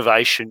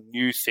innovation,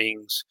 new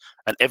things,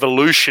 an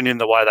evolution in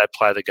the way they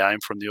play the game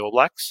from the All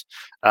Blacks,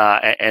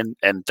 and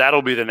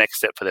that'll be the next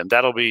step for them.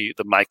 That'll be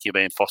the making of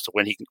Ian Foster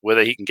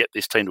whether he can get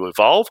this team to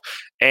evolve,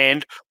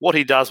 and what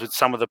he does with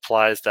some of the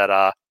players that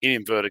are in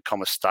inverted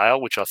commas stale,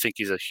 which I think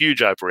is a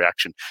huge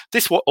overreaction.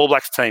 This All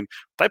Blacks team,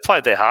 they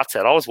played their hearts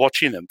out. I was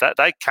watching them.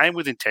 They came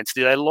with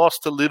intensity. They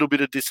lost a little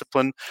bit of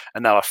discipline,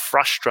 and they were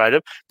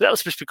frustrated. That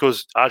was just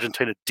because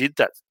Argentina did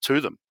that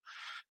to them.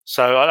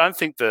 So I don't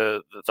think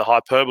the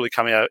hyperbole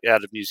coming out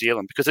of New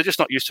Zealand, because they're just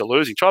not used to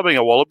losing. Try being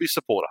a Wallaby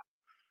supporter.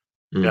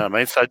 You know what I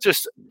mean? So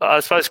just, I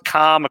suppose,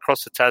 calm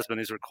across the Tasman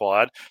is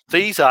required.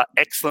 These are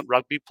excellent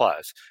rugby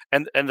players.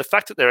 And the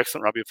fact that they're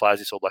excellent rugby players,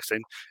 this All Blacks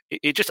team,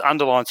 it just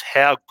underlines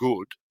how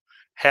good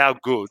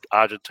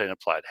Argentina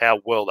played,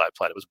 how well they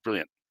played. It was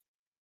brilliant.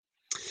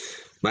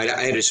 Mate,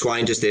 Andrew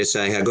Swain just there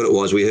saying how good it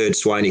was. We heard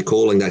Swainey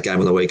calling that game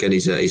on the weekend.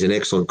 He's an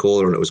excellent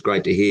caller, and it was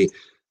great to hear.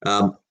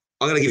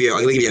 I'm going to give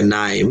you a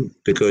name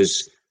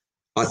because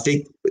I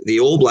think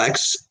the All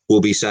Blacks will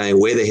be saying,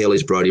 where the hell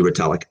is Brodie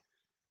Retallick?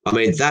 I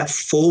mean, that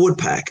forward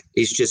pack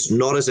is just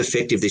not as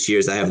effective this year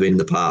as they have been in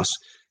the past.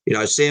 You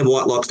know, Sam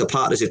Whitelock's, the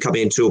partners have come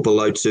in two or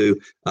below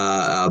two,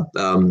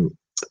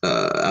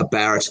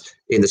 Barrett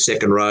in the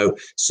second row.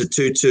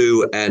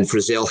 Satutu and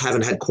Frizzell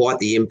haven't had quite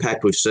the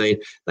impact we've seen.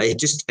 They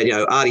just,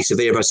 Artie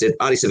Severe, I said,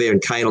 Artie Severe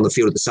and Kane on the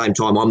field at the same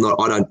time, I'm not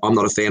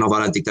a fan of. I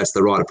don't think that's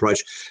the right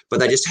approach. But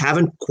they just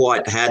haven't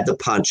quite had the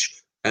punch.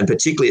 And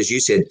particularly, as you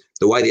said,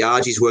 the way the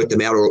Argies worked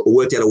them out or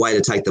worked out a way to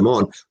take them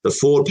on, the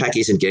forward pack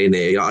isn't getting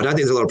there. I don't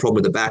think there's a lot of problem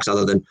with the backs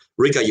other than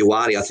Rieko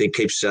Ioane, I think,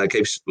 keeps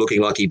looking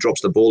like he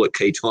drops the ball at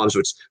key times,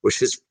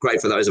 which is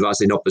great for those of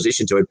us in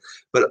opposition to him.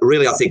 But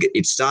really, I think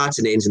it starts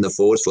and ends in the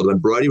forwards for them.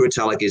 And Brodie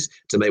Retallick is,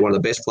 to me, one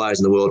of the best players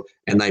in the world,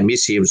 and they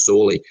miss him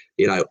sorely.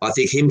 I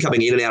think him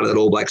coming in and out of that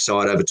All Black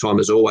side over time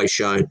has always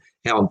shown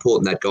how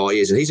important that guy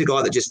is. And he's a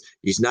guy that just,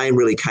 his name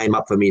really came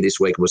up for me this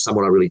week and was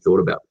someone I really thought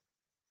about.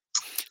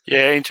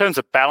 Yeah, in terms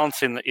of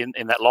balance in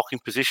that locking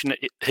position,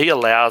 he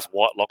allows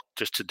Whitelock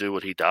just to do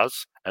what he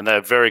does, and they're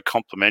very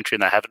complementary,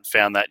 and they haven't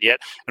found that yet.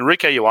 And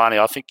Rieko Ioane,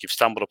 I think you've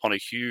stumbled upon a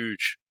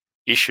huge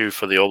issue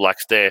for the All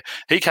Blacks there.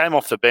 He came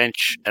off the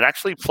bench and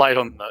actually played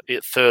on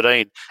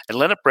 13, and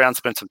Leonard Brown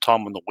spent some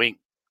time on the wing.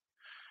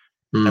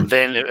 And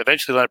then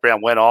eventually Leonard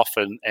Brown went off,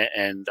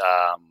 and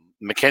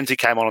Mackenzie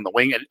came on the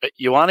wing. And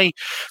Ioane,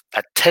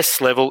 at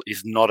test level,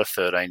 is not a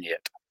 13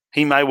 yet.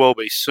 He may well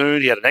be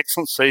soon. He had an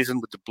excellent season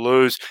with the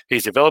Blues.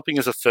 He's developing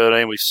as a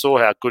 13. We saw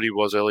how good he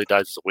was early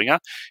days as a winger.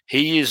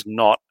 He is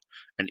not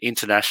an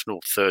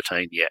international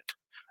 13 yet.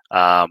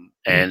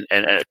 And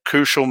at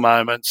crucial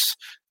moments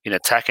in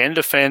attack and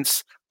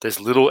defence, there's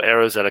little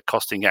errors that are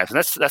costing games. And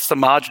that's the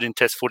margin in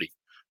Test footy.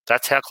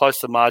 That's how close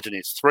the margin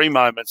is. 3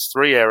 moments,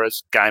 3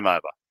 errors, game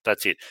over.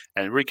 That's it.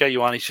 And Rieko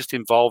Ioane is just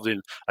involved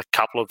in a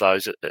couple of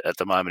those at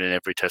the moment in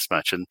every Test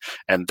match, and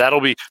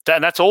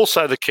that's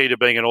also the key to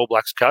being an All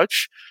Blacks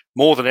coach.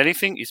 More than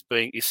anything, is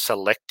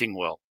selecting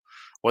well.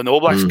 When the All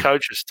Blacks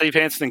coaches, Steve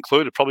Hansen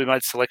included, probably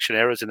made selection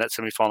errors in that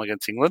semi-final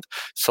against England.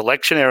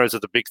 Selection errors are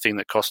the big thing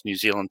that cost New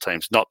Zealand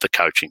teams, not the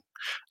coaching,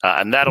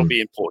 and that'll be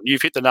important.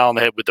 You've hit the nail on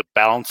the head with the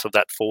balance of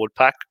that forward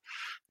pack.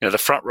 The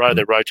front row,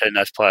 they're rotating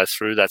those players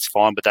through. That's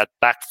fine, but that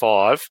back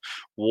five,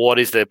 what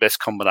is their best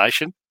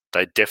combination?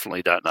 They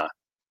definitely don't know.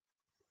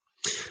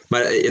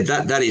 Mate,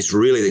 that is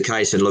really the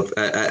case. And look,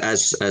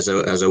 as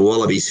a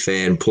Wallabies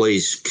fan,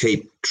 please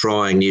keep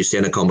trying new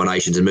centre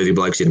combinations and moving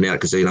blokes in and out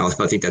because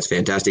I think that's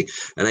fantastic.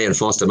 And Ian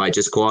Foster, mate,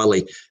 just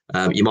quietly,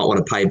 you might want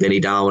to pay Benny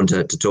Darwin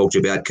to talk to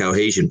you about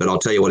cohesion, but I'll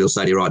tell you what he'll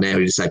say to you right now.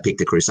 He'll just say, pick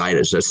the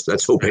Crusaders.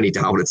 That's all Benny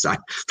Darwin would say.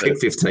 Pick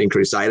 15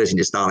 Crusaders in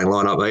your starting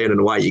lineup, Ian, and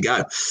away you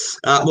go.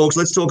 Morgs,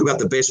 let's talk about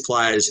the best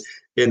players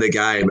in the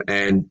game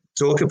and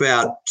talk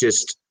about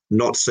just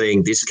not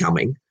seeing this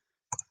coming.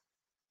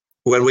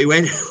 When we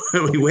went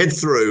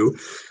through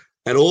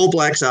an All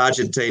Blacks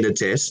Argentina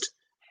test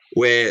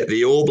where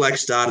the All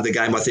Blacks started the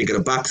game, I think, at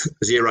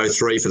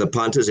 $1.03 for the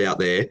punters out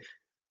there,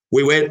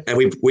 we went and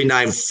we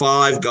named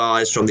 5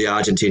 guys from the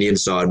Argentinian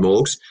side,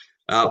 Morgs.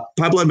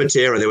 Pablo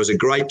Matera, there was a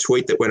great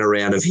tweet that went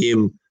around of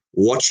him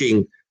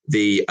watching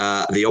the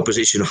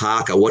opposition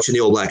haka, watching the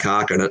All Black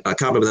haka, and I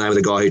can't remember the name of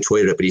the guy who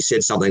tweeted it, but he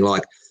said something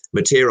like,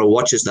 Matera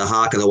watches the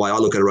haka the way I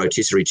look at a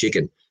rotisserie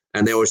chicken.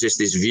 And there was just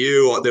this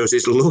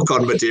look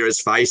on Matera's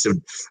face of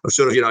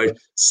sort of,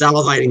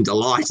 salivating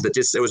delight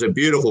there was a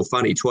beautiful,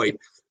 funny tweet.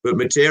 But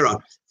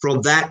Matera,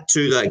 from that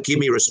to the give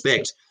me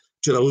respect,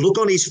 to the look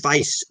on his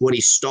face when he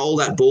stole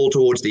that ball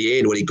towards the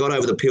end, when he got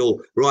over the pill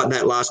right in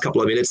that last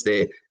couple of minutes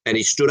there, and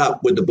he stood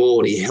up with the ball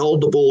and he held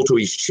the ball to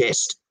his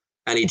chest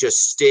and he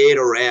just stared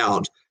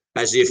around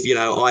as if,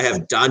 I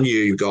have done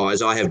you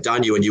guys, I have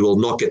done you and you will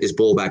not get this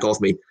ball back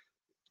off me.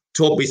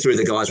 talk me through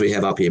the guys we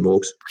have up here,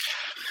 Morgs.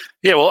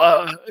 Yeah,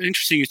 well,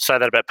 interesting you say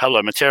that about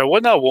Pablo Matera.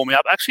 When they were warming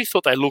up, I actually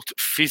thought they looked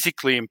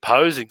physically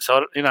imposing.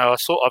 So, I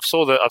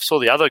saw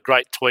the other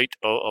great tweet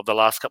of the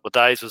last couple of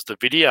days was the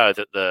video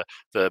that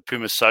the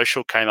Pumas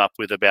Social came up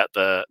with about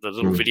the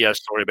little video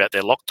story about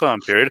their lockdown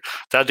period.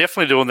 They're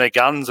definitely doing their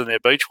guns and their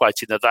beach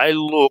weights in there. They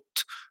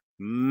looked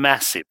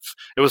massive.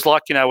 It was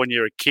like, when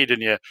you're a kid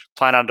and you're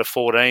playing under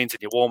 14s and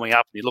you're warming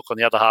up and you look on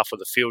the other half of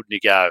the field and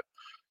you go,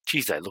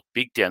 geez, they look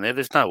big down there.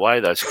 There's no way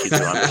those kids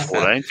are under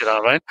 14. You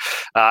know what I mean?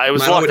 It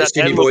was like I went that. To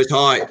Sydney Boys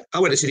High. I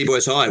went to Sydney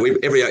Boys High.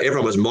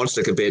 Everyone was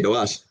monster compared to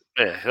us.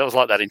 Yeah, it was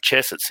like that in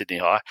chess at Sydney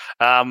High.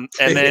 And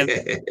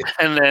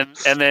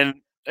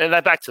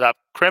they backed it up.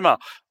 Kremer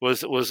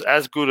was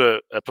as good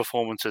a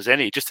performance as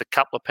any. Just a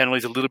couple of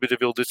penalties, a little bit of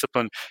ill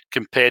discipline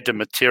compared to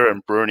Matera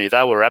and Bruni.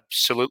 They were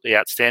absolutely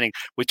outstanding.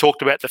 We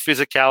talked about the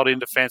physicality in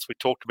defence. We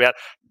talked about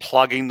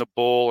plugging the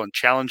ball and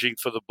challenging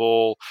for the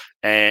ball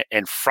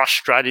and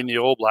frustrating the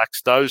All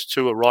Blacks. Those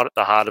two are right at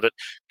the heart of it.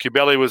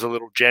 Kubeli was a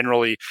little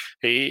generally.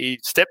 He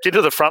stepped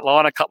into the front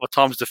line a couple of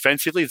times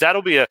defensively.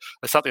 That'll be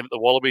something that the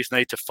Wallabies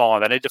need to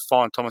find. They need to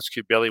find Thomas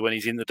Kubeli when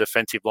he's in the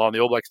defensive line. The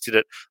All Blacks did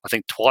it, I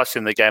think, twice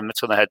in the game.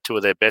 That's when they had two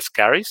of their best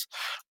carries.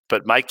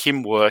 But make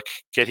him work,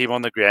 get him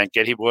on the ground,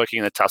 get him working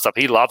in the tough stuff.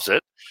 He loves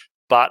it,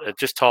 but it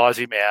just tires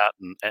him out,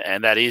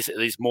 and there's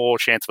more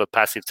chance of a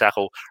passive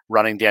tackle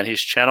running down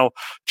his channel.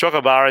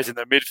 Chocobare's in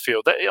the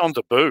midfield. On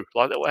debut.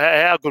 Like,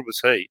 how good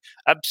was he?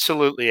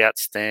 Absolutely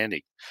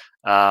outstanding.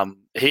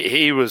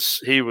 He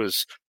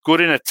was good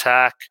in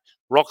attack,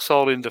 rock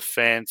solid in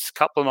defence,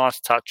 couple of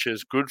nice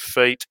touches, good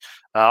feet.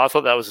 I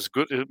thought that was as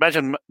good.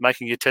 Imagine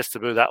making your test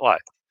debut that way,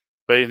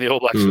 beating the All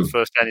Blacks for the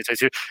first game in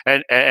season.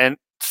 And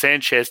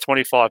Sanchez,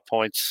 25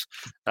 points.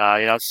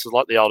 It's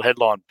like the old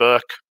headline,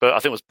 Burke. I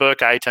think it was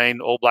Burke 18,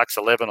 All Blacks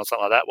 11 or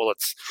something like that. Well,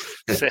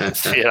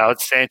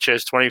 it's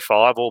Sanchez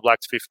 25, All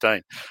Blacks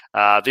 15.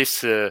 And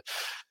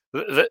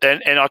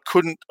I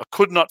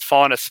could not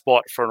find a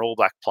spot for an All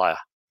Black player.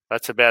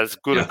 That's about as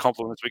good a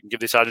compliment as we can give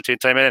this Argentine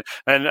team.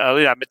 And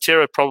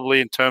Matera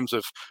probably in terms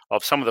of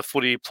some of the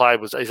footy he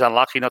played is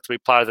unlucky not to be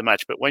player of the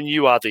match. But when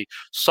you are the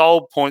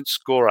sole point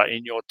scorer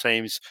in your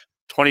team's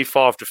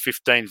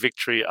 25-15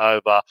 victory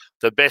over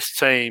the best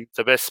team,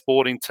 the best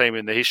sporting team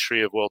in the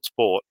history of world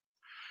sport,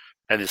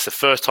 and it's the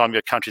first time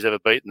your country's ever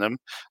beaten them,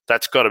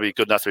 that's got to be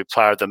good enough to be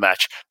player of the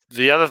match.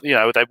 The other,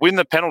 they win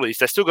the penalties,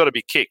 they still got to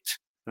be kicked.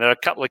 And there are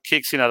a couple of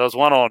kicks, there was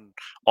one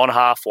on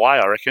halfway,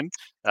 I reckon,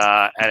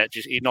 and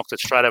he knocked it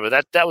straight over.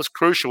 That was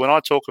crucial. When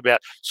I talk about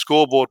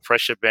scoreboard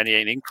pressure, Benny,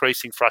 and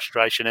increasing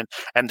frustration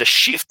and the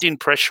shift in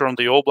pressure on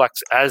the All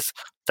Blacks as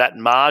that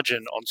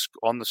margin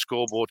on the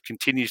scoreboard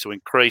continues to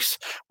increase,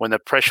 when the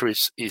pressure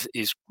is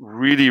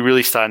really,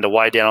 really starting to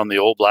weigh down on the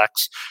All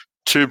Blacks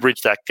to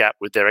bridge that gap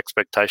with their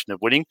expectation of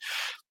winning.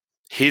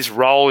 His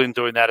role in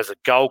doing that as a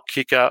goal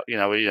kicker,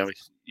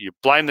 you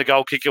blame the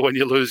goal kicker when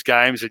you lose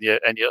games, and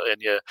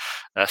you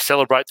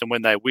celebrate them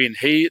when they win.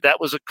 That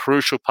was a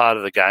crucial part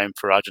of the game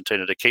for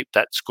Argentina to keep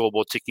that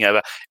scoreboard ticking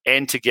over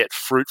and to get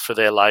fruit for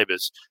their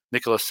labours.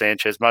 Nicolas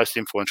Sanchez, most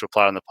influential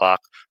player in the park,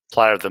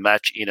 player of the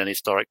match in an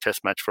historic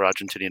Test match for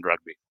Argentinian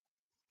rugby.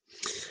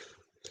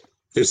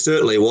 It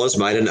certainly was,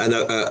 mate. And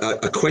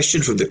a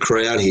question from the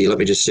crowd here. Let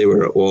me just see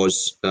where it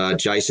was.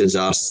 Jason's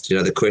asked,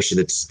 the question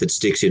that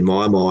sticks in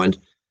my mind.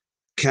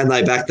 Can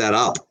they back that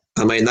up?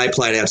 I mean, they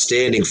played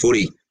outstanding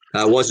footy.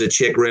 Was it a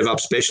Czech rev up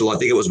special? I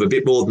think it was a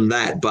bit more than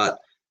that, but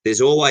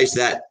there's always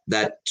that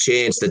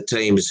chance that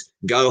teams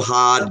go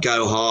hard,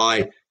 go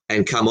high,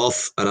 and come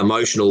off an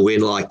emotional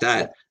win like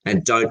that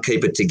and don't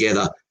keep it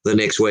together the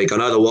next week. I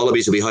know the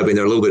Wallabies will be hoping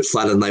they're a little bit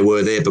flatter than they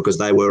were there because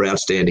they were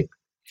outstanding.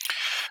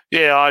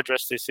 Yeah, I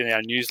addressed this in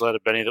our newsletter,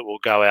 Benny, that will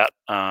go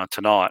out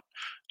tonight.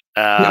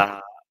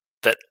 That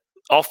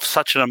off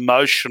such an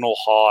emotional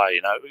high,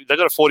 they've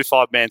got a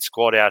 45-man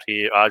squad out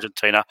here,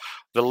 Argentina.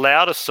 The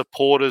loudest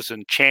supporters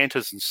and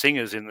chanters and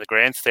singers in the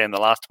grandstand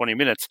the last 20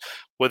 minutes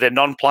were their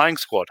non-playing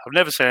squad. I've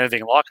never seen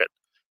anything like it.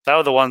 They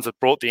were the ones that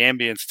brought the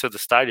ambience to the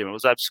stadium. It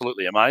was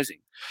absolutely amazing.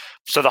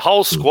 So the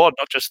whole squad,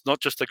 not just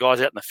the guys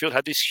out in the field,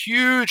 had this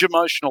huge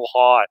emotional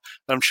high.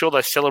 And I'm sure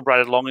they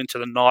celebrated long into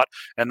the night,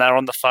 and they were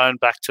on the phone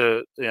back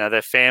to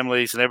their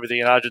families and everything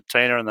in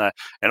Argentina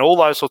and all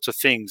those sorts of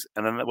things.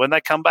 And then when they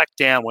come back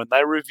down, when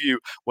they review,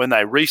 when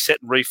they reset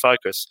and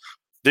refocus,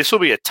 this will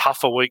be a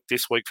tougher week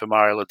this week for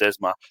Mario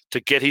Ledesma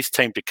to get his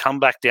team to come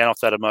back down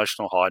off that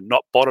emotional high,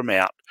 not bottom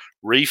out,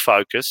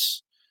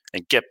 refocus,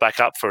 and get back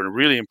up for a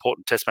really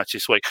important Test match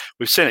this week.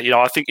 We've seen it.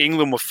 I think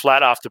England were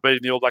flat after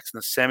beating the All Blacks in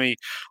the semi.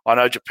 I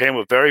know Japan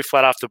were very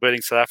flat after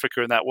beating South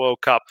Africa in that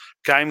World Cup.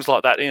 Games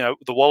like that,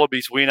 the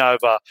Wallabies win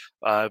over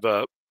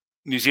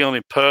New Zealand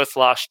in Perth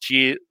last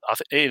year. I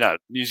think,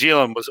 New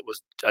Zealand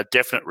was a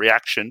definite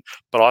reaction,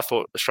 but I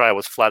thought Australia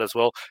was flat as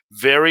well.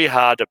 Very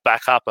hard to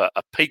back up a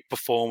peak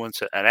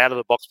performance, an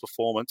out-of-the-box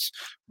performance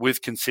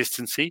with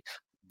consistency.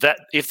 That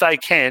if they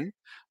can,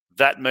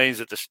 that means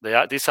that this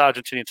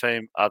Argentinian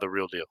team are the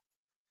real deal.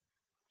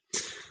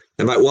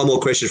 And, mate, one more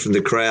question from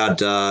the crowd,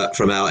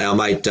 from our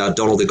mate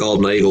Donald the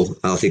Golden Eagle,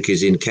 I think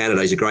is in Canada.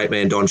 He's a great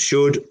man, Don.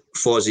 Should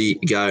Fozzie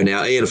go?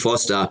 Now, Ian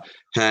Foster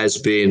has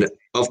been,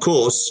 of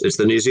course, it's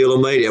the New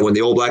Zealand media. When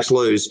the All Blacks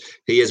lose,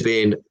 he has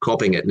been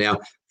copping it. Now,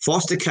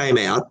 Foster came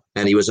out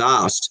and he was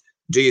asked,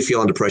 do you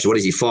feel under pressure? What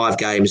is he, 5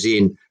 games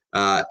in?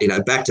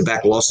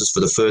 Back-to-back losses for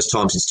the first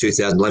time since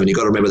 2011. You've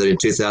got to remember that in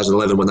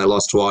 2011, when they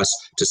lost twice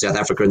to South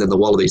Africa and then the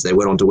Wallabies, they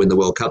went on to win the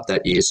World Cup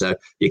that year. So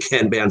you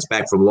can bounce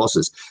back from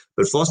losses.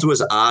 But Foster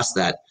was asked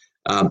that,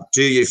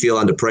 do you feel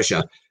under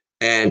pressure?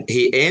 And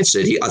he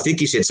answered, I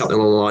think he said something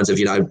along the lines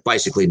of,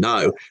 basically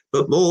no.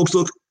 But Morgs,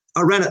 look,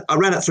 I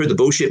ran it through the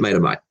bullshit meter,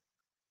 mate.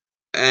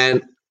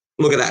 And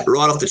look at that,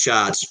 right off the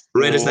charts,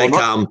 red as they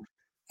come.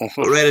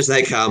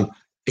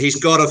 He's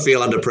got to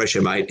feel under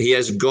pressure, mate. He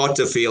has got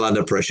to feel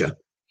under pressure.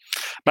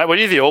 Mate, when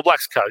you're the All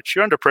Blacks coach,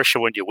 you're under pressure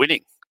when you're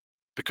winning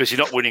because you're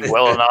not winning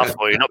well enough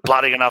or you're not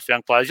blooding enough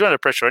young players. You're under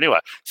pressure anyway.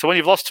 So when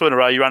you've lost 2 in a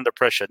row, you're under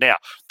pressure. Now,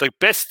 the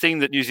best thing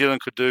that New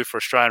Zealand could do for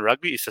Australian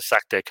rugby is to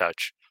sack their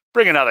coach.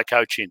 Bring another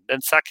coach in,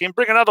 then sack him,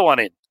 bring another one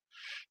in.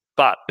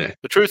 But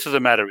the truth of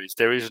the matter is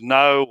there is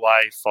no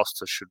way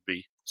Foster should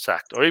be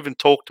sacked or even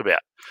talked about.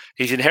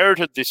 He's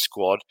inherited this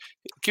squad.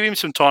 Give him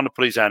some time to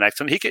put his own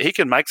accent. He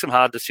can make some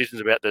hard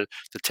decisions about the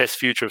test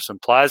future of some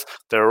players.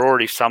 There are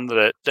already some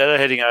that are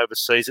heading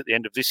overseas at the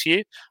end of this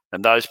year,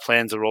 and those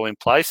plans are all in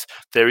place.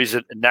 There is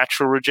a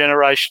natural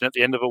regeneration at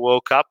the end of a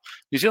World Cup.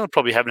 New Zealand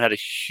probably haven't had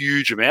a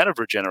huge amount of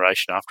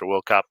regeneration after a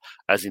World Cup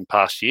as in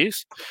past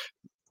years.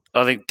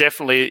 I think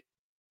definitely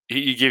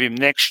you give him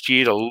next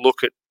year to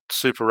look at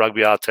Super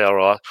Rugby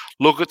Aotearoa,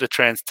 look at the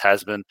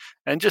Trans-Tasman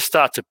and just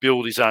start to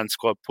build his own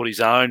squad, put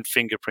his own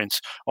fingerprints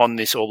on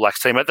this All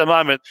Blacks team. At the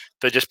moment,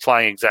 they're just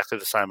playing exactly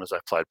the same as they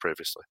played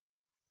previously.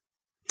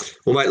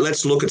 Well, mate,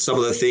 let's look at some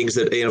of the things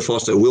that Ian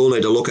Foster will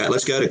need to look at.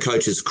 Let's go to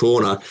Coach's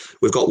Corner.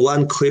 We've got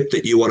one clip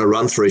that you want to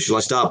run through. Shall I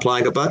start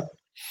playing it, bud?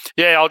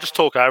 Yeah, I'll just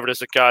talk over it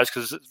as it goes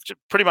because it's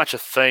pretty much a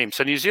theme.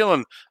 So New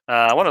Zealand,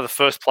 one of the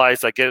first plays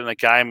they get in the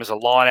game is a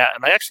line out,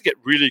 and they actually get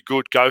really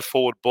good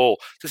go-forward ball.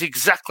 This is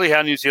exactly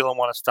how New Zealand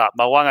want to start.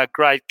 Mo'unga,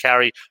 great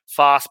carry,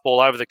 fast ball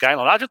over the game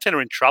line. Argentina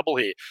are in trouble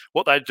here.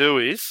 What they do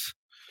is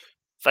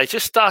they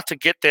just start to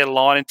get their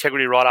line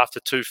integrity right after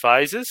 2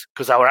 phases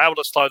because they were able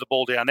to slow the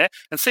ball down there.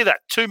 And see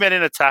that 2 men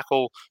in a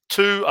tackle,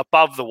 2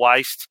 above the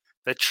waist.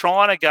 They're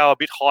trying to go a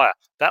bit higher.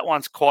 That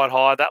one's quite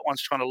high. That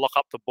one's trying to lock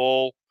up the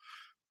ball.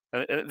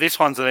 This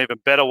one's an even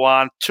better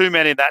one. 2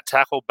 men in that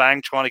tackle,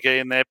 bang, trying to get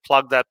in there,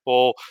 plug that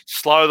ball,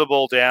 slow the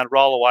ball down,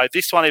 roll away.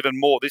 This one even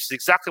more. This is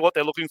exactly what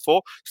they're looking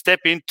for.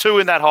 Step in, 2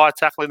 in that high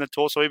tackle in the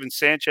torso, even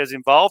Sanchez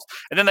involved.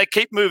 And then they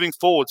keep moving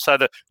forward. So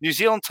the New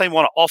Zealand team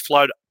want to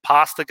offload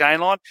past the gain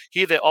line.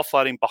 Here they're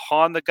offloading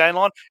behind the gain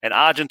line, and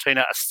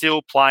Argentina are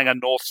still playing a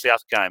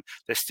north-south game.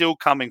 They're still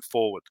coming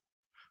forward.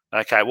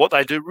 Okay, what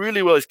they do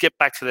really well is get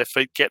back to their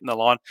feet, get in the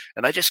line,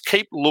 and they just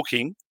keep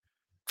looking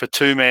for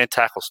 2-man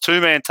tackles.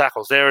 2-man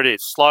tackles. There it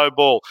is. Slow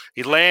ball.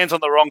 He lands on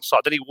the wrong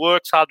side. Then he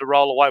works hard to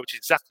roll away, which is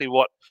exactly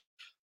what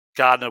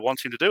Gardner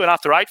wants him to do. And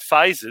after 8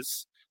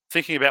 phases,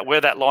 thinking about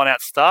where that line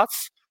out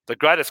starts, the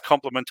greatest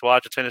compliment to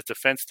Argentina's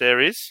defence there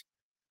is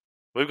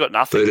we've got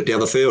nothing. Put it down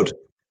the field.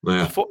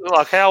 Yeah.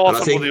 Like how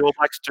often will the All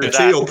Blacks do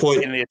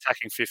that in the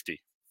attacking 50?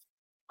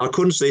 I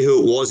couldn't see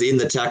who it was in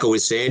the tackle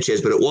with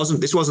Sanchez, but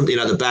this wasn't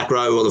the back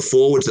row or the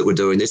forwards that were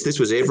doing this. This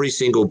was every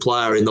single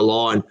player in the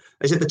line.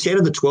 Is it the 10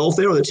 and the 12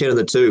 there or the 10 and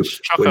the 2?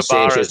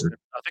 Sanchez,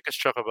 I think it's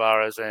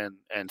Chocobaras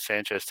and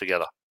Sanchez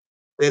together.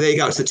 There you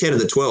go. It's the 10 and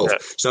the 12. Yeah.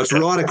 So it's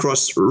right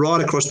across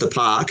the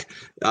park.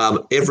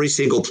 Every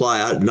single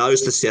player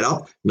knows the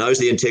setup, knows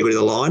the integrity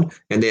of the line,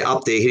 and they're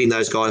up there hitting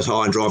those guys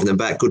high and driving them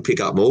back. Good pick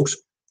up, Morgs.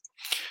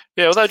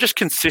 Yeah, well, they're just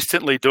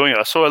consistently doing it.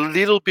 I saw a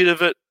little bit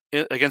of it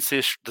against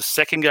the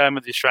second game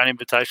of the Australian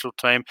Invitational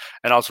team,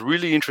 and I was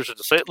really interested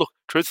to see it. Look,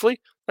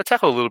 truthfully, they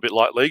tackle a little bit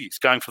like leagueies,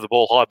 going for the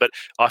ball high, but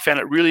I found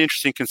it really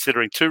interesting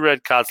considering 2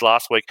 red cards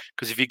last week,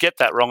 because if you get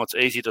that wrong, it's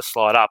easy to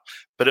slide up.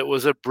 But it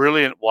was a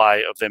brilliant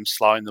way of them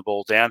slowing the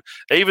ball down.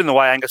 Even the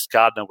way Angus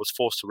Gardner was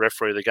forced to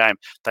referee the game,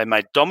 they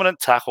made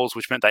dominant tackles,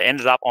 which meant they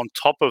ended up on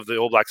top of the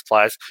All Blacks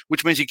players,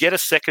 which means you get a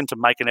second to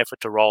make an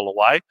effort to roll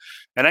away.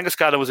 And Angus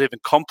Gardner was even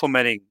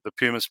complimenting the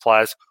Pumas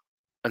players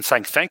and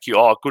saying, thank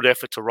you, good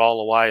effort to roll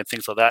away and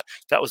things like that.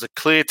 That was a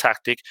clear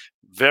tactic.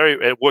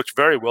 It worked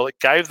very well. It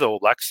gave the All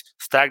Blacks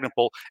stagnant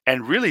ball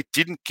and really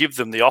didn't give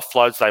them the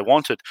offloads they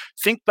wanted.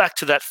 Think back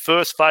to that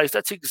first phase.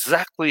 That's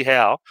exactly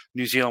how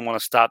New Zealand want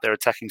to start their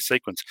attacking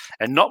sequence.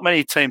 And not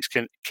many teams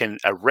can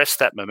arrest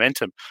that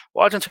momentum.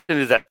 Well, Argentina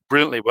did that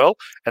brilliantly well,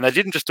 and they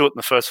didn't just do it in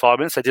the first 5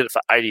 minutes. They did it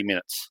for 80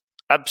 minutes.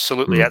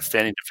 Absolutely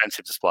outstanding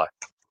defensive display.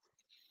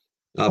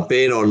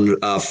 Ben on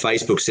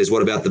Facebook says,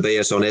 what about the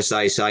BS on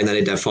SA saying they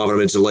need to have 500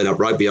 minutes of lead-up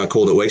rugby? I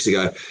called it weeks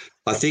ago.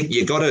 I think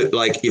you've got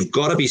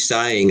to be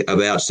saying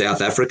about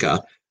South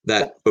Africa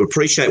that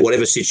appreciate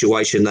whatever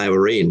situation they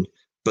were in,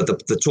 but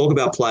the talk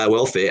about player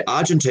welfare,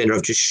 Argentina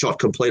have just shot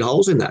complete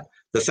holes in that.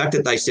 The fact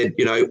that they said,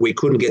 we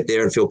couldn't get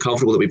there and feel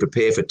comfortable that we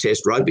prepare for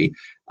Test rugby.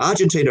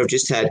 Argentina have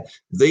just had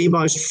the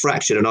most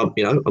fractured, and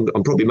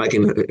I'm probably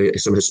making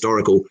some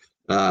historical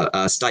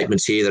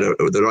statements here that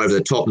are over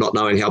the top, not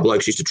knowing how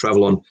blokes used to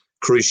travel on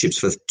cruise ships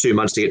for 2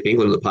 months to get to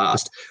England in the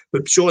past.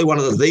 But surely one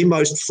of the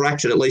most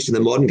fractured, at least in the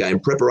modern game,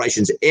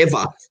 preparations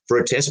ever for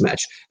a test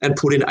match, and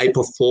put in a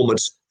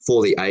performance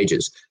for the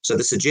ages. So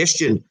the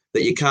suggestion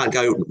that you can't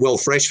go well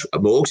fresh,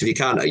 Morgs, if you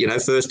can't,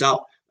 first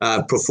up,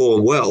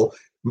 perform well,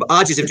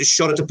 Argies have just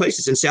shot it to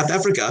pieces. In South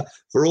Africa,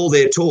 for all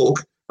their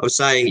talk of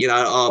saying,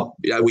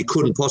 we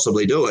couldn't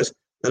possibly do it,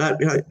 they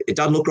don't, it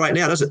doesn't look great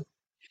now, does it?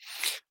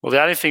 Well,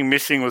 the only thing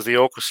missing was the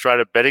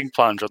orchestrated betting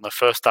plunge on the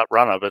first up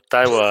runner, but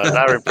they were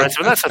impressive.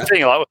 And that's the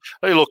thing. Like,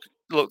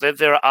 look,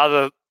 there are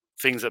other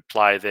things at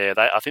play there.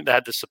 I think they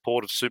had the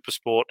support of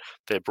SuperSport,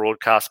 their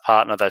broadcast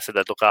partner. They said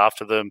they'd look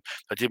after them.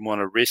 They didn't want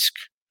to risk,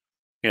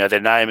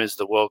 their name as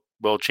the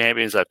world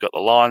champions. They've got the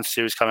Lions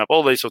series coming up.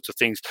 All these sorts of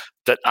things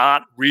that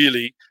aren't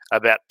really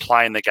about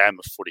playing the game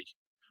of footy.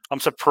 I'm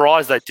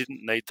surprised they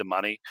didn't need the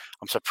money.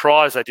 I'm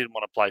surprised they didn't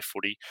want to play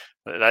footy.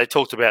 They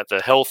talked about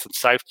the health and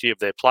safety of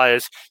their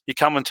players. You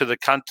come into the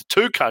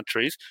two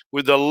countries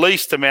with the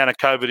least amount of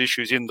COVID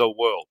issues in the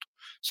world.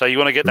 So you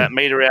want to get that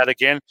meter out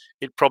again,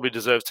 it probably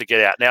deserves to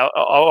get out. Now,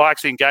 I'll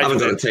actually engage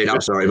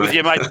with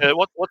you, mate.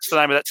 What's the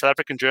name of that South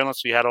African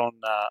journalist we had on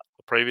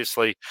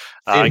previously?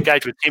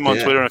 Engaged with him on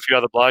Twitter and a few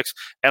other blokes.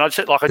 And I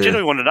said, I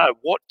genuinely want to know,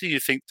 what do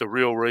you think the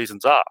real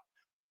reasons are?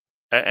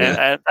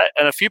 And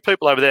a few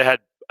people over there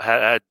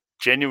had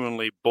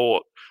genuinely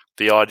bought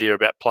the idea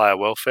about player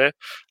welfare.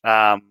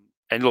 And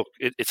look,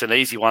 it's an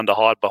easy one to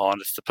hide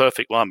behind. It's the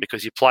perfect one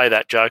because you play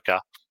that joker,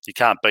 you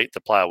can't beat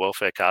the player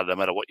welfare card no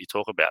matter what you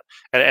talk about.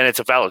 And it's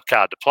a valid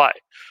card to play.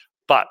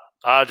 But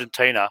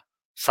Argentina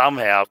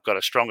somehow got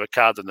a stronger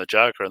card than the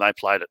joker, and they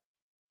played it.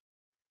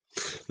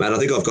 Man, I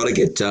think I've got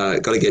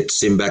to get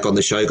Sim back on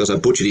the show because I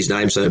butchered his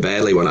name so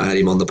badly when I had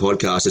him on the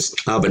podcast. It's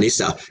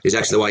Arbanista is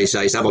actually the way you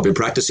say his name. I've been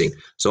practicing,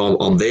 so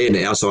I'm there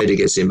now, so I need to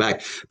get Sim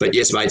back. But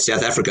yes, mate,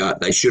 South Africa,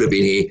 they should have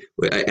been here,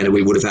 and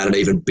we would have had an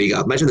even bigger.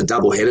 Imagine the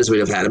double headers we'd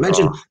have had.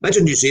 Imagine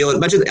New Zealand.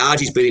 Imagine the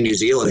Argies beating New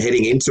Zealand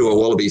heading into a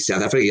Wallabies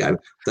South Africa game.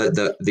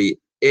 The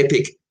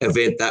epic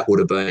event that would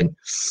have been.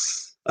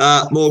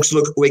 Morgs,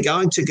 look, we're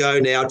going to go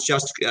now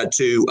just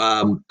to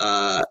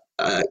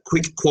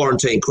quick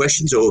quarantine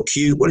questions, or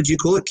Q. What did you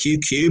call it? Q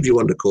cubed. You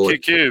wanted to call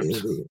it Q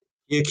cubed.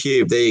 Q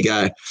cubed. There you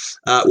go.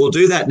 We'll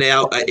do that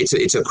now.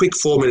 It's a quick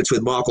 4 minutes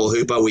with Michael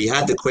Hooper. We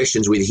had the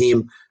questions with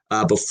him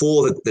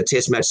before the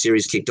Test match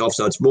series kicked off,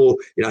 so it's more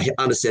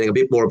understanding a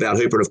bit more about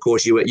Hooper. And of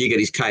course, you get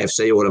his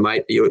KFC order,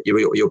 mate. You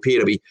appear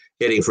to be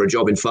heading for a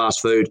job in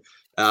fast food.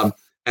 And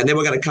then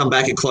we're going to come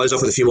back and close off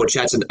with a few more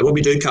chats. And when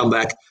we do come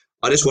back,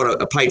 I just want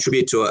to pay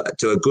tribute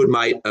to a good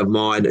mate of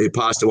mine who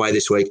passed away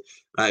this week,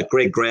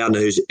 Greg Ground,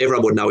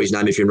 everyone would know his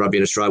name if you're in Rugby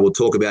in Australia. We'll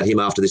talk about him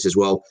after this as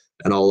well,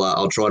 and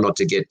I'll try not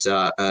to get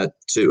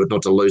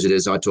not to lose it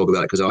as I talk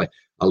about it because I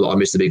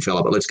miss the big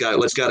fella. But let's go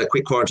to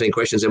quick quarantine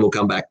questions, and we'll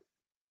come back.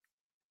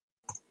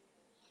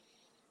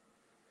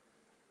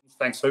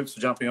 Thanks, Hoops,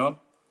 for jumping on.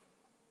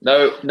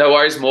 No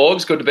worries,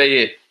 Morgs. Good to be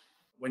here.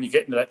 When you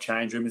get into that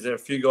change room, is there a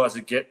few guys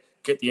that get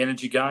the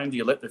energy going? Do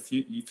you let the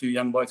few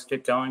young blokes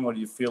get going, or do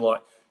you feel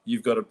like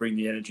you've got to bring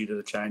the energy to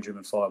the change room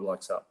and fire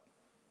blokes up?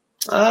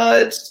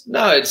 I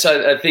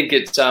think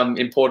it's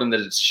important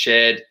that it's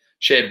shared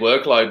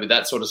workload with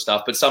that sort of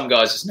stuff. But some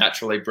guys just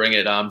naturally bring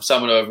it.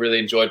 Someone who I've really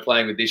enjoyed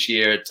playing with this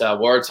year at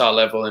Waratah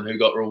level and who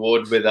got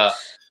rewarded with a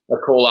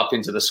call up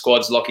into the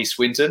squad's Lockie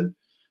Swinton.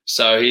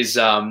 So he's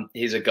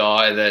a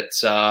guy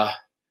that's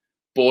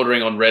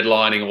bordering on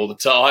redlining all the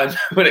time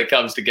when it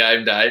comes to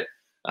game day.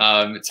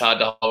 It's hard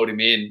to hold him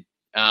in.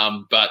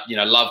 But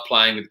love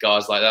playing with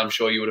guys like that. I'm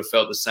sure you would have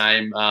felt the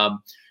same.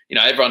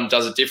 Everyone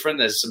does it different.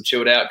 There's some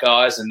chilled out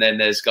guys, and then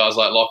there's guys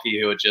like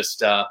Lockie who are just,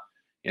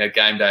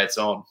 game day it's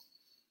on.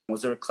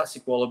 Was there a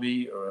classic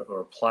Wallaby or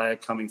a player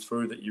coming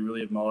through that you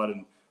really admired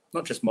and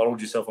not just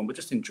modelled yourself on, but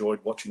just enjoyed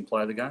watching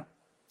play the game?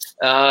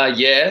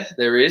 Yeah,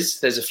 there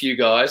is. There's a few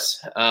guys.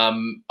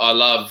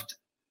 My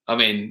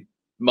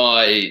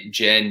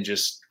gen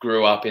just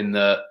grew up in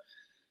the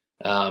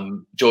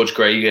George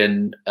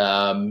Gregan,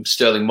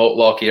 Sterling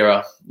Mortlock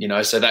era,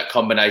 so that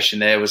combination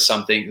there was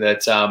something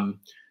that, I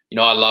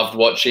loved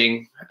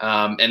watching.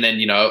 And then,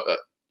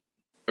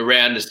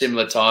 around a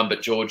similar time,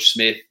 but George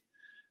Smith.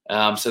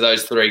 So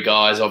those three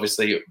guys,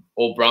 obviously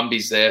all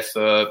Brumbies there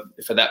for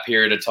that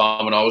period of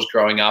time when I was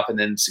growing up, and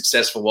then super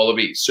successful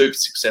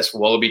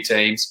Wallaby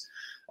teams.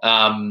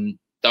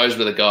 Those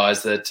were the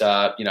guys that,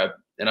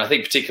 and I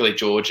think particularly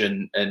George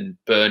and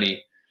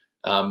Bernie,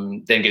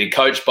 then getting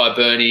coached by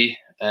Bernie,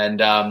 and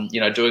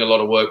doing a lot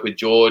of work with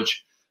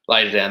George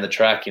later down the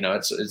track.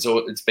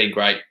 It's been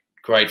great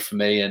for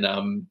me, and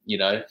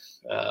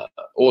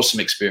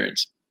awesome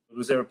experience.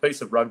 Was there a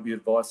piece of rugby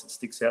advice that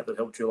sticks out that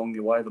helped you along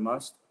your way the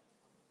most?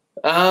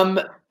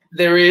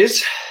 There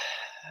is,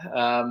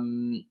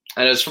 and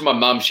it's from my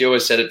mum. She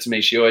always said it to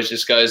me. She always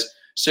just goes,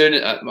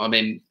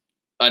 I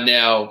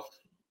now,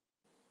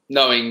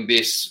 knowing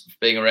this,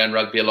 being around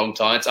rugby a long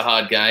time, it's a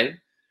hard game.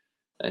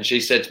 And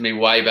she said to me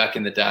way back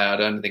in the day,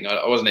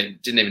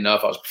 didn't even know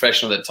if I was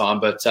professional at that time,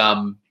 but,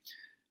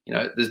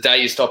 the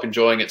day you stop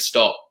enjoying it,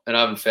 stop. And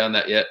I haven't found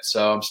that yet,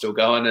 so I'm still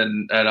going,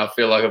 and I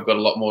feel like I've got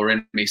a lot more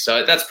in me.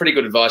 So that's pretty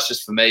good advice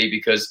just for me,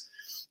 because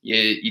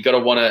you got to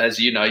want to, as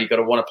you know, you got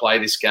to want to play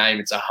this game.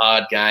 It's a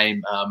hard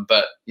game,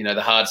 but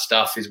the hard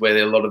stuff is where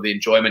a lot of the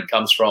enjoyment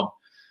comes from.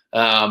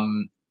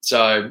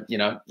 So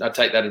I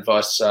take that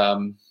advice.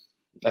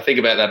 I think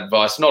about that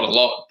advice, not a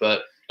lot,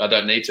 but I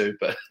don't need to.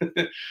 But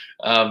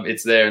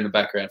it's there in the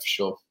background for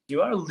sure.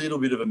 You are a little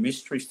bit of a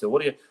mystery still.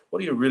 What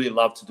do you really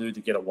love to do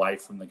to get away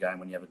from the game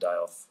when you have a day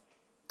off?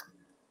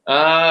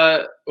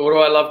 What do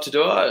I love to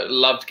do? I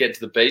love to get to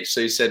the beach.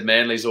 So you said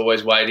Manly's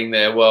always waiting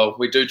there. Well,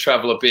 we do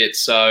travel a bit,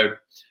 so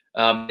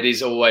it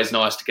is always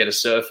nice to get a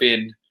surf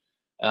in.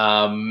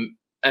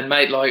 And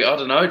mate, like, I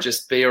don't know,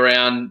 just be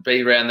around the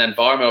environment.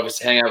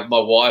 Obviously, hang out with my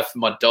wife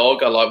and my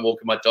dog. I like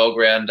walking my dog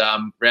around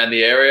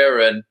the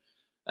area, and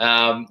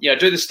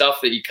do the stuff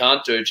that you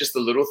can't do. Just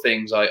the little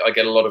things I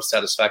get a lot of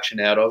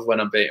satisfaction out of when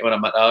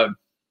I'm at home.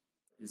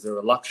 Is there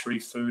a luxury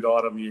food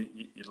item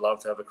you'd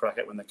love to have a crack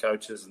at when the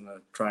coaches and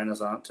the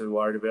trainers aren't too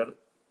worried about it?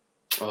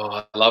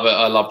 Oh, I love it.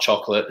 I love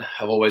chocolate.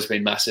 I've always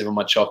been massive on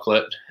my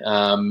chocolate.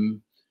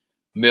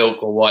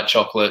 Milk or white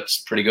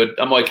chocolate's pretty good.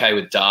 I'm okay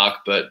with dark,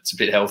 but it's a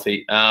bit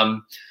healthy.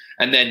 And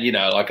then,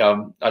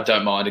 I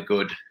don't mind a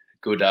good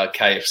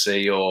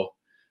KFC or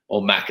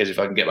Macca's if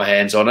I can get my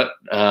hands on it.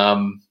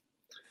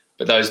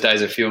 But those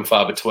days are few and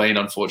far between,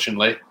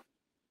 unfortunately.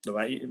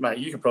 Mate,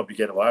 you can probably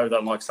get away with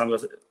that. Like some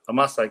of us, I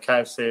must say,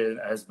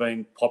 KFC has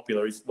been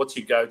popular. What's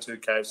your go-to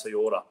KFC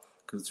order?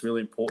 Because it's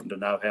really important to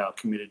know how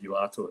committed you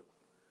are to it.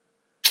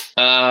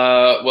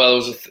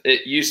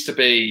 It used to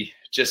be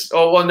just.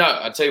 Oh well, no.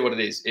 I'll tell you what it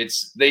is.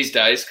 It's these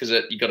days because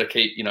you got to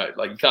keep. You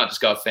can't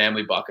just go a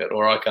family bucket,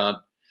 or I can't.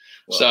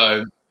 Well,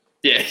 so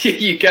yeah,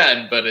 you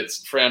can, but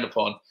it's frowned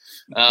upon.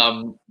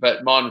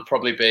 But mine would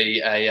probably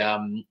be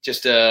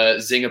just a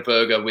zinger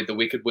burger with the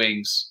wicked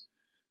wings.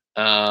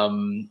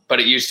 But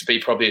it used to be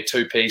probably a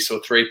 2-piece or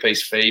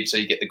 3-piece feed, so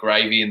you get the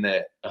gravy in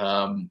there,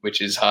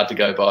 which is hard to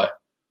go by.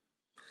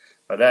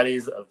 But that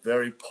is a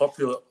very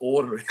popular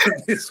order in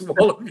this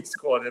Wallaby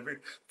squad.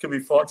 There could be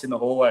fights in the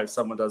hallway if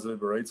someone does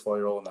Uber Eats while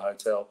you're all in the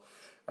hotel.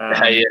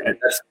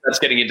 That's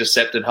getting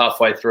intercepted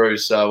halfway through,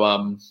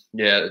 so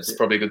it's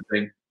probably a good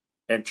thing.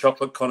 And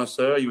chocolate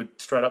connoisseur, you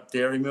would straight up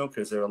dairy milk?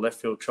 Is there a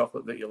left field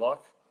chocolate that you like?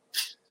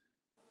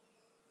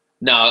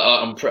 No,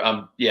 I'm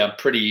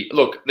pretty.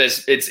 Look,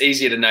 it's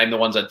easier to name the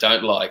ones I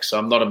don't like, so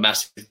I'm not a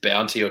massive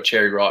Bounty or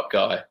Cherry Ripe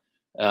guy.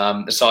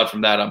 Aside from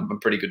that, I'm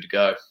pretty good to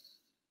go.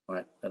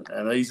 Mate,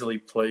 an easily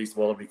pleased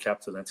Wallaby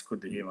captain. That's good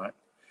to hear, mate.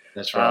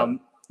 That's right.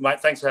 Mate,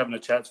 thanks for having a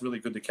chat. It's really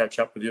good to catch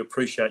up with you.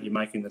 Appreciate you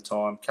making the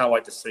time. Can't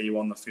wait to see you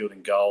on the field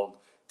in gold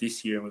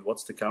this year and with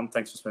what's to come.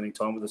 Thanks for spending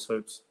time with us,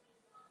 Hoops.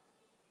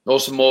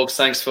 Awesome, Morgs.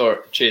 Thanks for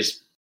it.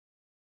 Cheers.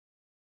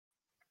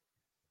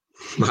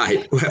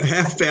 Mate,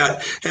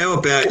 how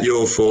about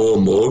your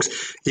form,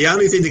 Morgs? The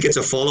only thing that gets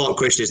a follow-up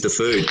question is the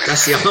food.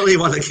 That's the only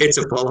one that gets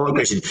a follow-up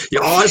question.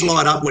 Your eyes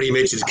light up when he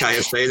mentions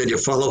KFC, and then you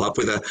follow up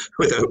with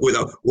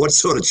a what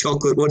sort of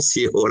chocolate? What's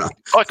the order?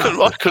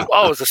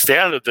 I was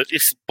astounded that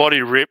this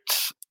body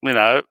ripped,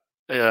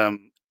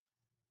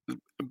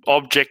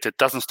 object that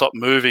doesn't stop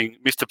moving,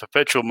 Mr.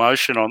 Perpetual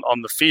Motion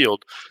on the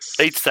field,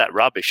 eats that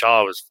rubbish.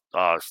 I was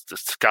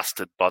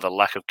disgusted by the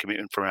lack of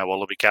commitment from our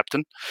Wallaby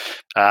captain.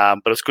 But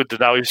it's good to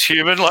know he's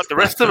human like the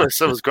rest of us.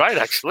 It was great,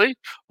 actually.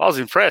 I was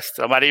impressed.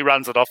 I mean, he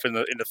runs it off in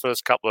the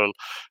first couple of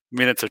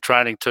minutes of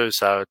training too.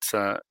 So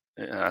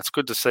it's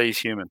good to see he's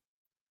human.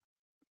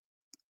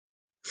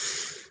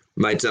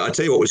 Mate, I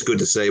tell you what was good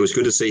to see. It was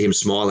good to see him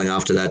smiling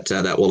after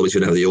that Wallabies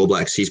went over the All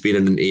Blacks. He's been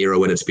in an era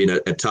when it's been a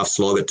tough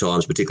slog at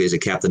times, particularly as a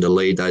captain, to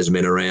lead those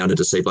men around and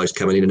to see blokes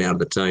coming in and out of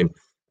the team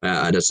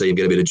and to see him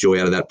get a bit of joy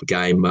out of that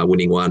game,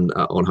 winning one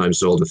on home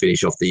soil to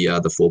finish off the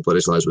 4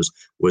 Bledisloes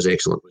was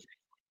excellent.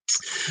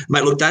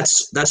 Mate, look,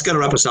 that's going to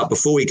wrap us up.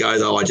 Before we go,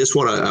 though, I just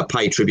want to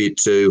pay tribute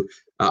to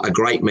a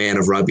great man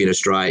of rugby in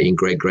Australia in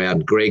Greg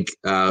Growden. Greg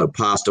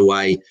passed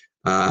away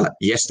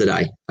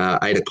yesterday,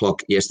 8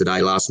 o'clock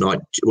yesterday, last night.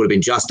 It would have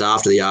been just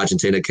after the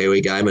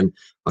Argentina-Kiwi game, and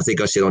I think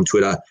I said on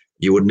Twitter,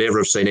 you would never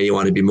have seen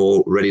anyone who'd be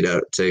more ready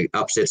to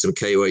upset some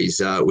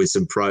Kiwis with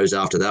some pros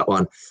after that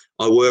one.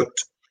 I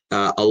worked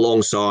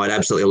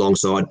absolutely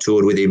alongside,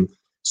 toured with him,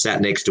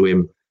 sat next to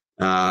him,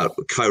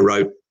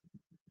 co-wrote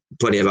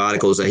plenty of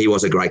articles. He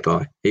was a great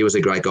guy. And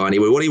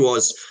what he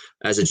was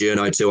as a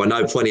journo too. I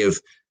know plenty of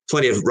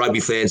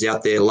rugby fans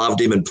out there loved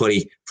him and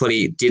plenty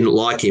didn't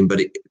like him, but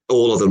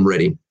all of them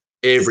read him.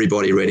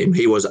 Everybody read him.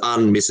 He was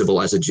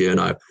unmissable as a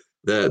journo.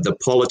 The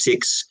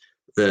politics,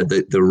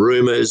 the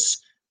rumours,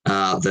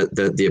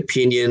 the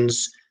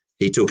opinions.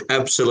 He took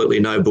absolutely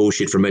no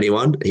bullshit from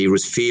anyone. He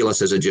was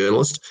fearless as a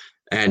journalist,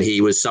 and he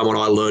was someone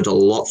I learned a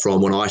lot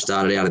from when I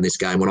started out in this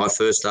game. When I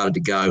first started to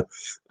go,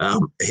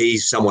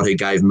 he's someone who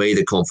gave me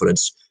the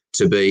confidence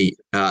to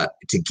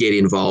get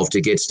involved,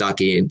 to get stuck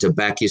in, to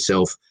back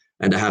yourself,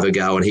 and to have a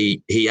go. And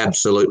he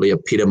absolutely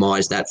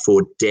epitomised that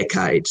for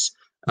decades.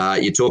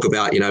 You talk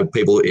about,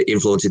 people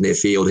influencing their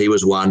field. He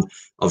was one.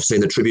 I've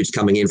seen the tributes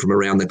coming in from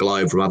around the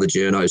globe from other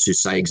journos who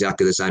say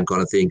exactly the same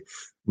kind of thing.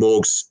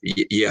 Morgs,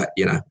 yeah,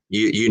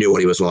 you knew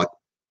what he was like.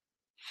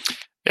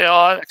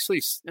 Yeah,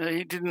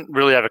 he didn't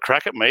really have a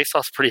crack at me, so I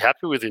was pretty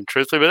happy with him,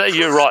 truthfully. But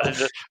you're right.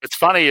 It's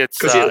funny.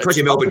 Because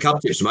you're Melbourne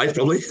Cup tips, mate,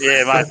 probably.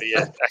 Yeah, maybe.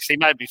 Yeah, actually, he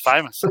made me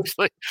famous.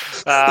 Actually,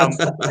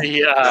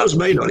 that was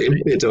me, not him.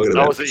 You're talking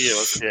about. That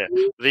was it.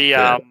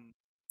 Yeah.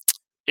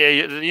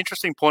 The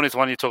interesting point is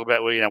one you talk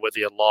about where whether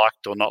you're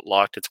liked or not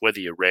liked. It's whether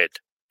you're read.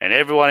 And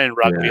everyone in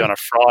rugby on a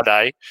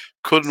Friday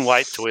couldn't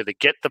wait to either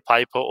get the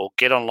paper or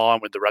get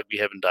online with the Rugby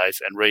Heaven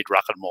Days and read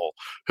Ruck and Maul.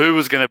 Who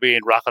was going to be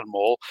in Ruck and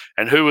Maul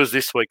and who was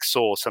this week's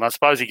source? And I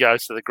suppose he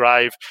goes to the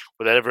grave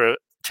without ever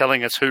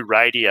telling us who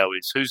Radio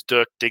is, who's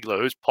Dirk Diggler,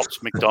 who's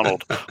Pops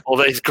McDonald, all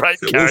these great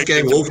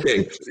characters.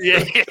 Wolfgang.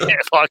 Yeah,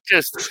 like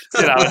just,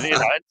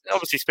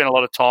 obviously spent a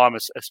lot of time,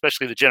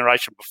 especially the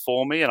generation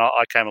before me, and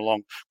I came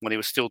along when he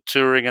was still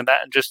touring and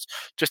that, and just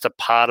a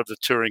part of the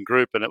touring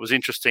group. And it was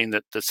interesting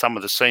that some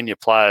of the senior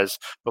players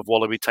of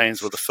Wallaby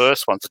teams were the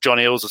first ones, the John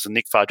Ealses and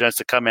Nick Farr-Jones,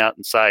 to come out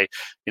and say,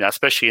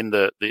 especially in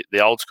the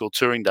old school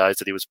touring days,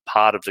 that he was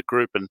part of the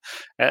group. And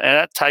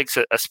that takes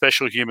a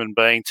special human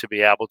being to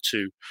be able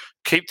to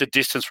keep the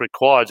distance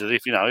required. That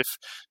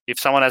if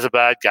someone has a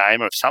bad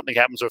game, or if something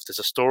happens, or if there's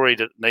a story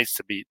that needs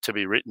to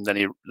be written, then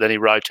he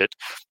wrote it,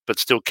 but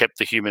still kept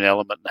the human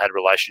element and had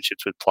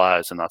relationships with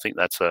players. And I think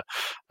that's the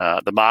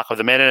mark of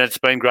the man. And it's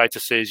been great to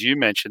see, as you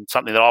mentioned,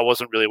 something that I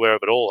wasn't really aware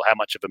of at all, how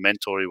much of a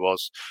mentor he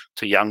was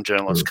to young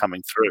journalists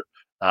coming through,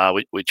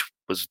 which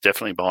was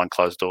definitely behind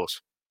closed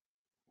doors.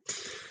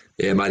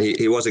 Yeah, mate,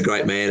 he was a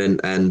great man,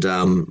 and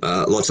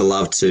lots of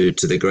love to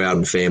the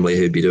Grouden family,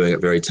 who'd be doing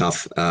it very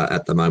tough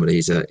at the moment.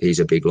 He's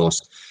a big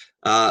loss.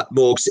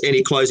 Morgs,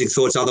 any closing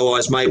thoughts?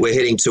 Otherwise, mate, we're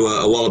heading to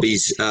a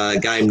Wallabies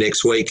game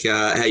next week.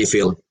 How you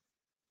feeling?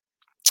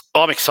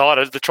 I'm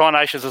excited. The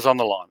Tri-Nations is on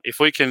the line. If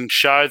we can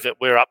show that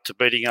we're up to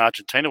beating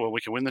Argentina, well,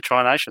 we can win the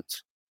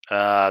Tri-Nations.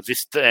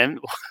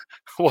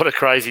 What a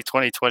crazy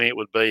 2020 it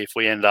would be if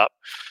we end up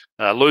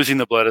losing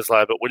the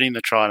Bledisloe, but winning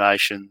the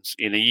Tri-Nations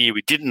in a year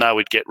we didn't know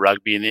we'd get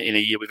rugby. In a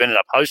year we've ended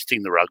up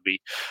hosting the rugby.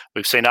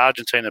 We've seen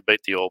Argentina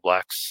beat the All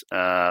Blacks.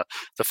 The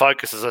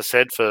focus, as I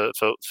said, for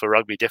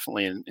rugby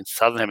definitely in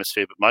Southern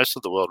Hemisphere, but most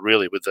of the world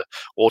really, with the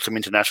autumn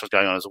internationals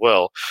going on as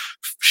well,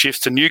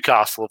 shifts to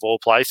Newcastle of all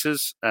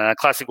places.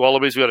 Classic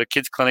Wallabies, we've got a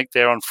kids clinic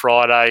there on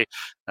Friday.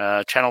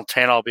 Channel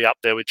 10, I'll be up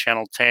there with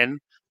Channel 10.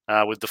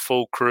 With the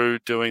full crew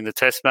doing the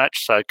test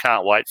match. So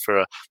can't wait for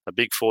a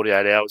big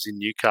 48 hours in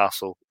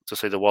Newcastle to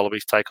see the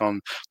Wallabies take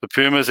on the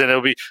Pumas. And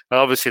it'll be,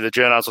 obviously, the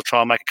journals will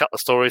try and make a couple of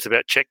stories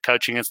about Czech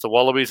coaching against the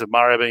Wallabies and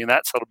Murray being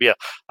that. So it'll be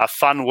a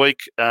fun week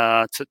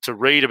to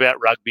read about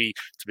rugby,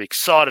 to be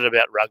excited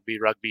about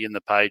rugby in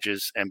the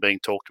pages and being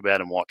talked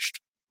about and watched.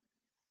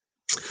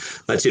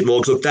 That's it,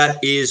 Morgs. Look, that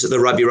is the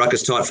Rugby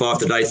Ruckus Tight 5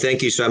 today.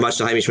 Thank you so much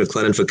to Hamish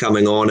McLennan for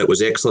coming on. It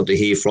was excellent to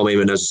hear from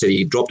him. And as I said,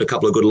 he dropped a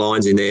couple of good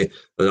lines in there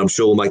that I'm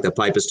sure will make the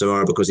papers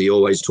tomorrow because he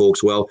always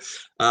talks well.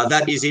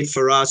 That is it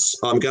for us.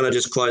 I'm going to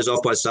just close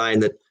off by saying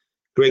that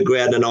Greg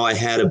Grouden and I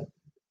had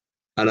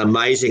an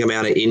amazing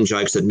amount of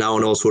in-jokes that no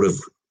one else would have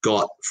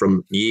got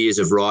from years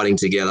of writing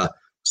together.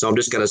 So I'm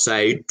just going to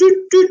say,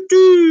 doo, doo,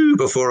 doo,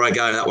 before I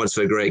go. That one's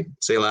for Greg.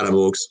 See you later,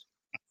 Morgs.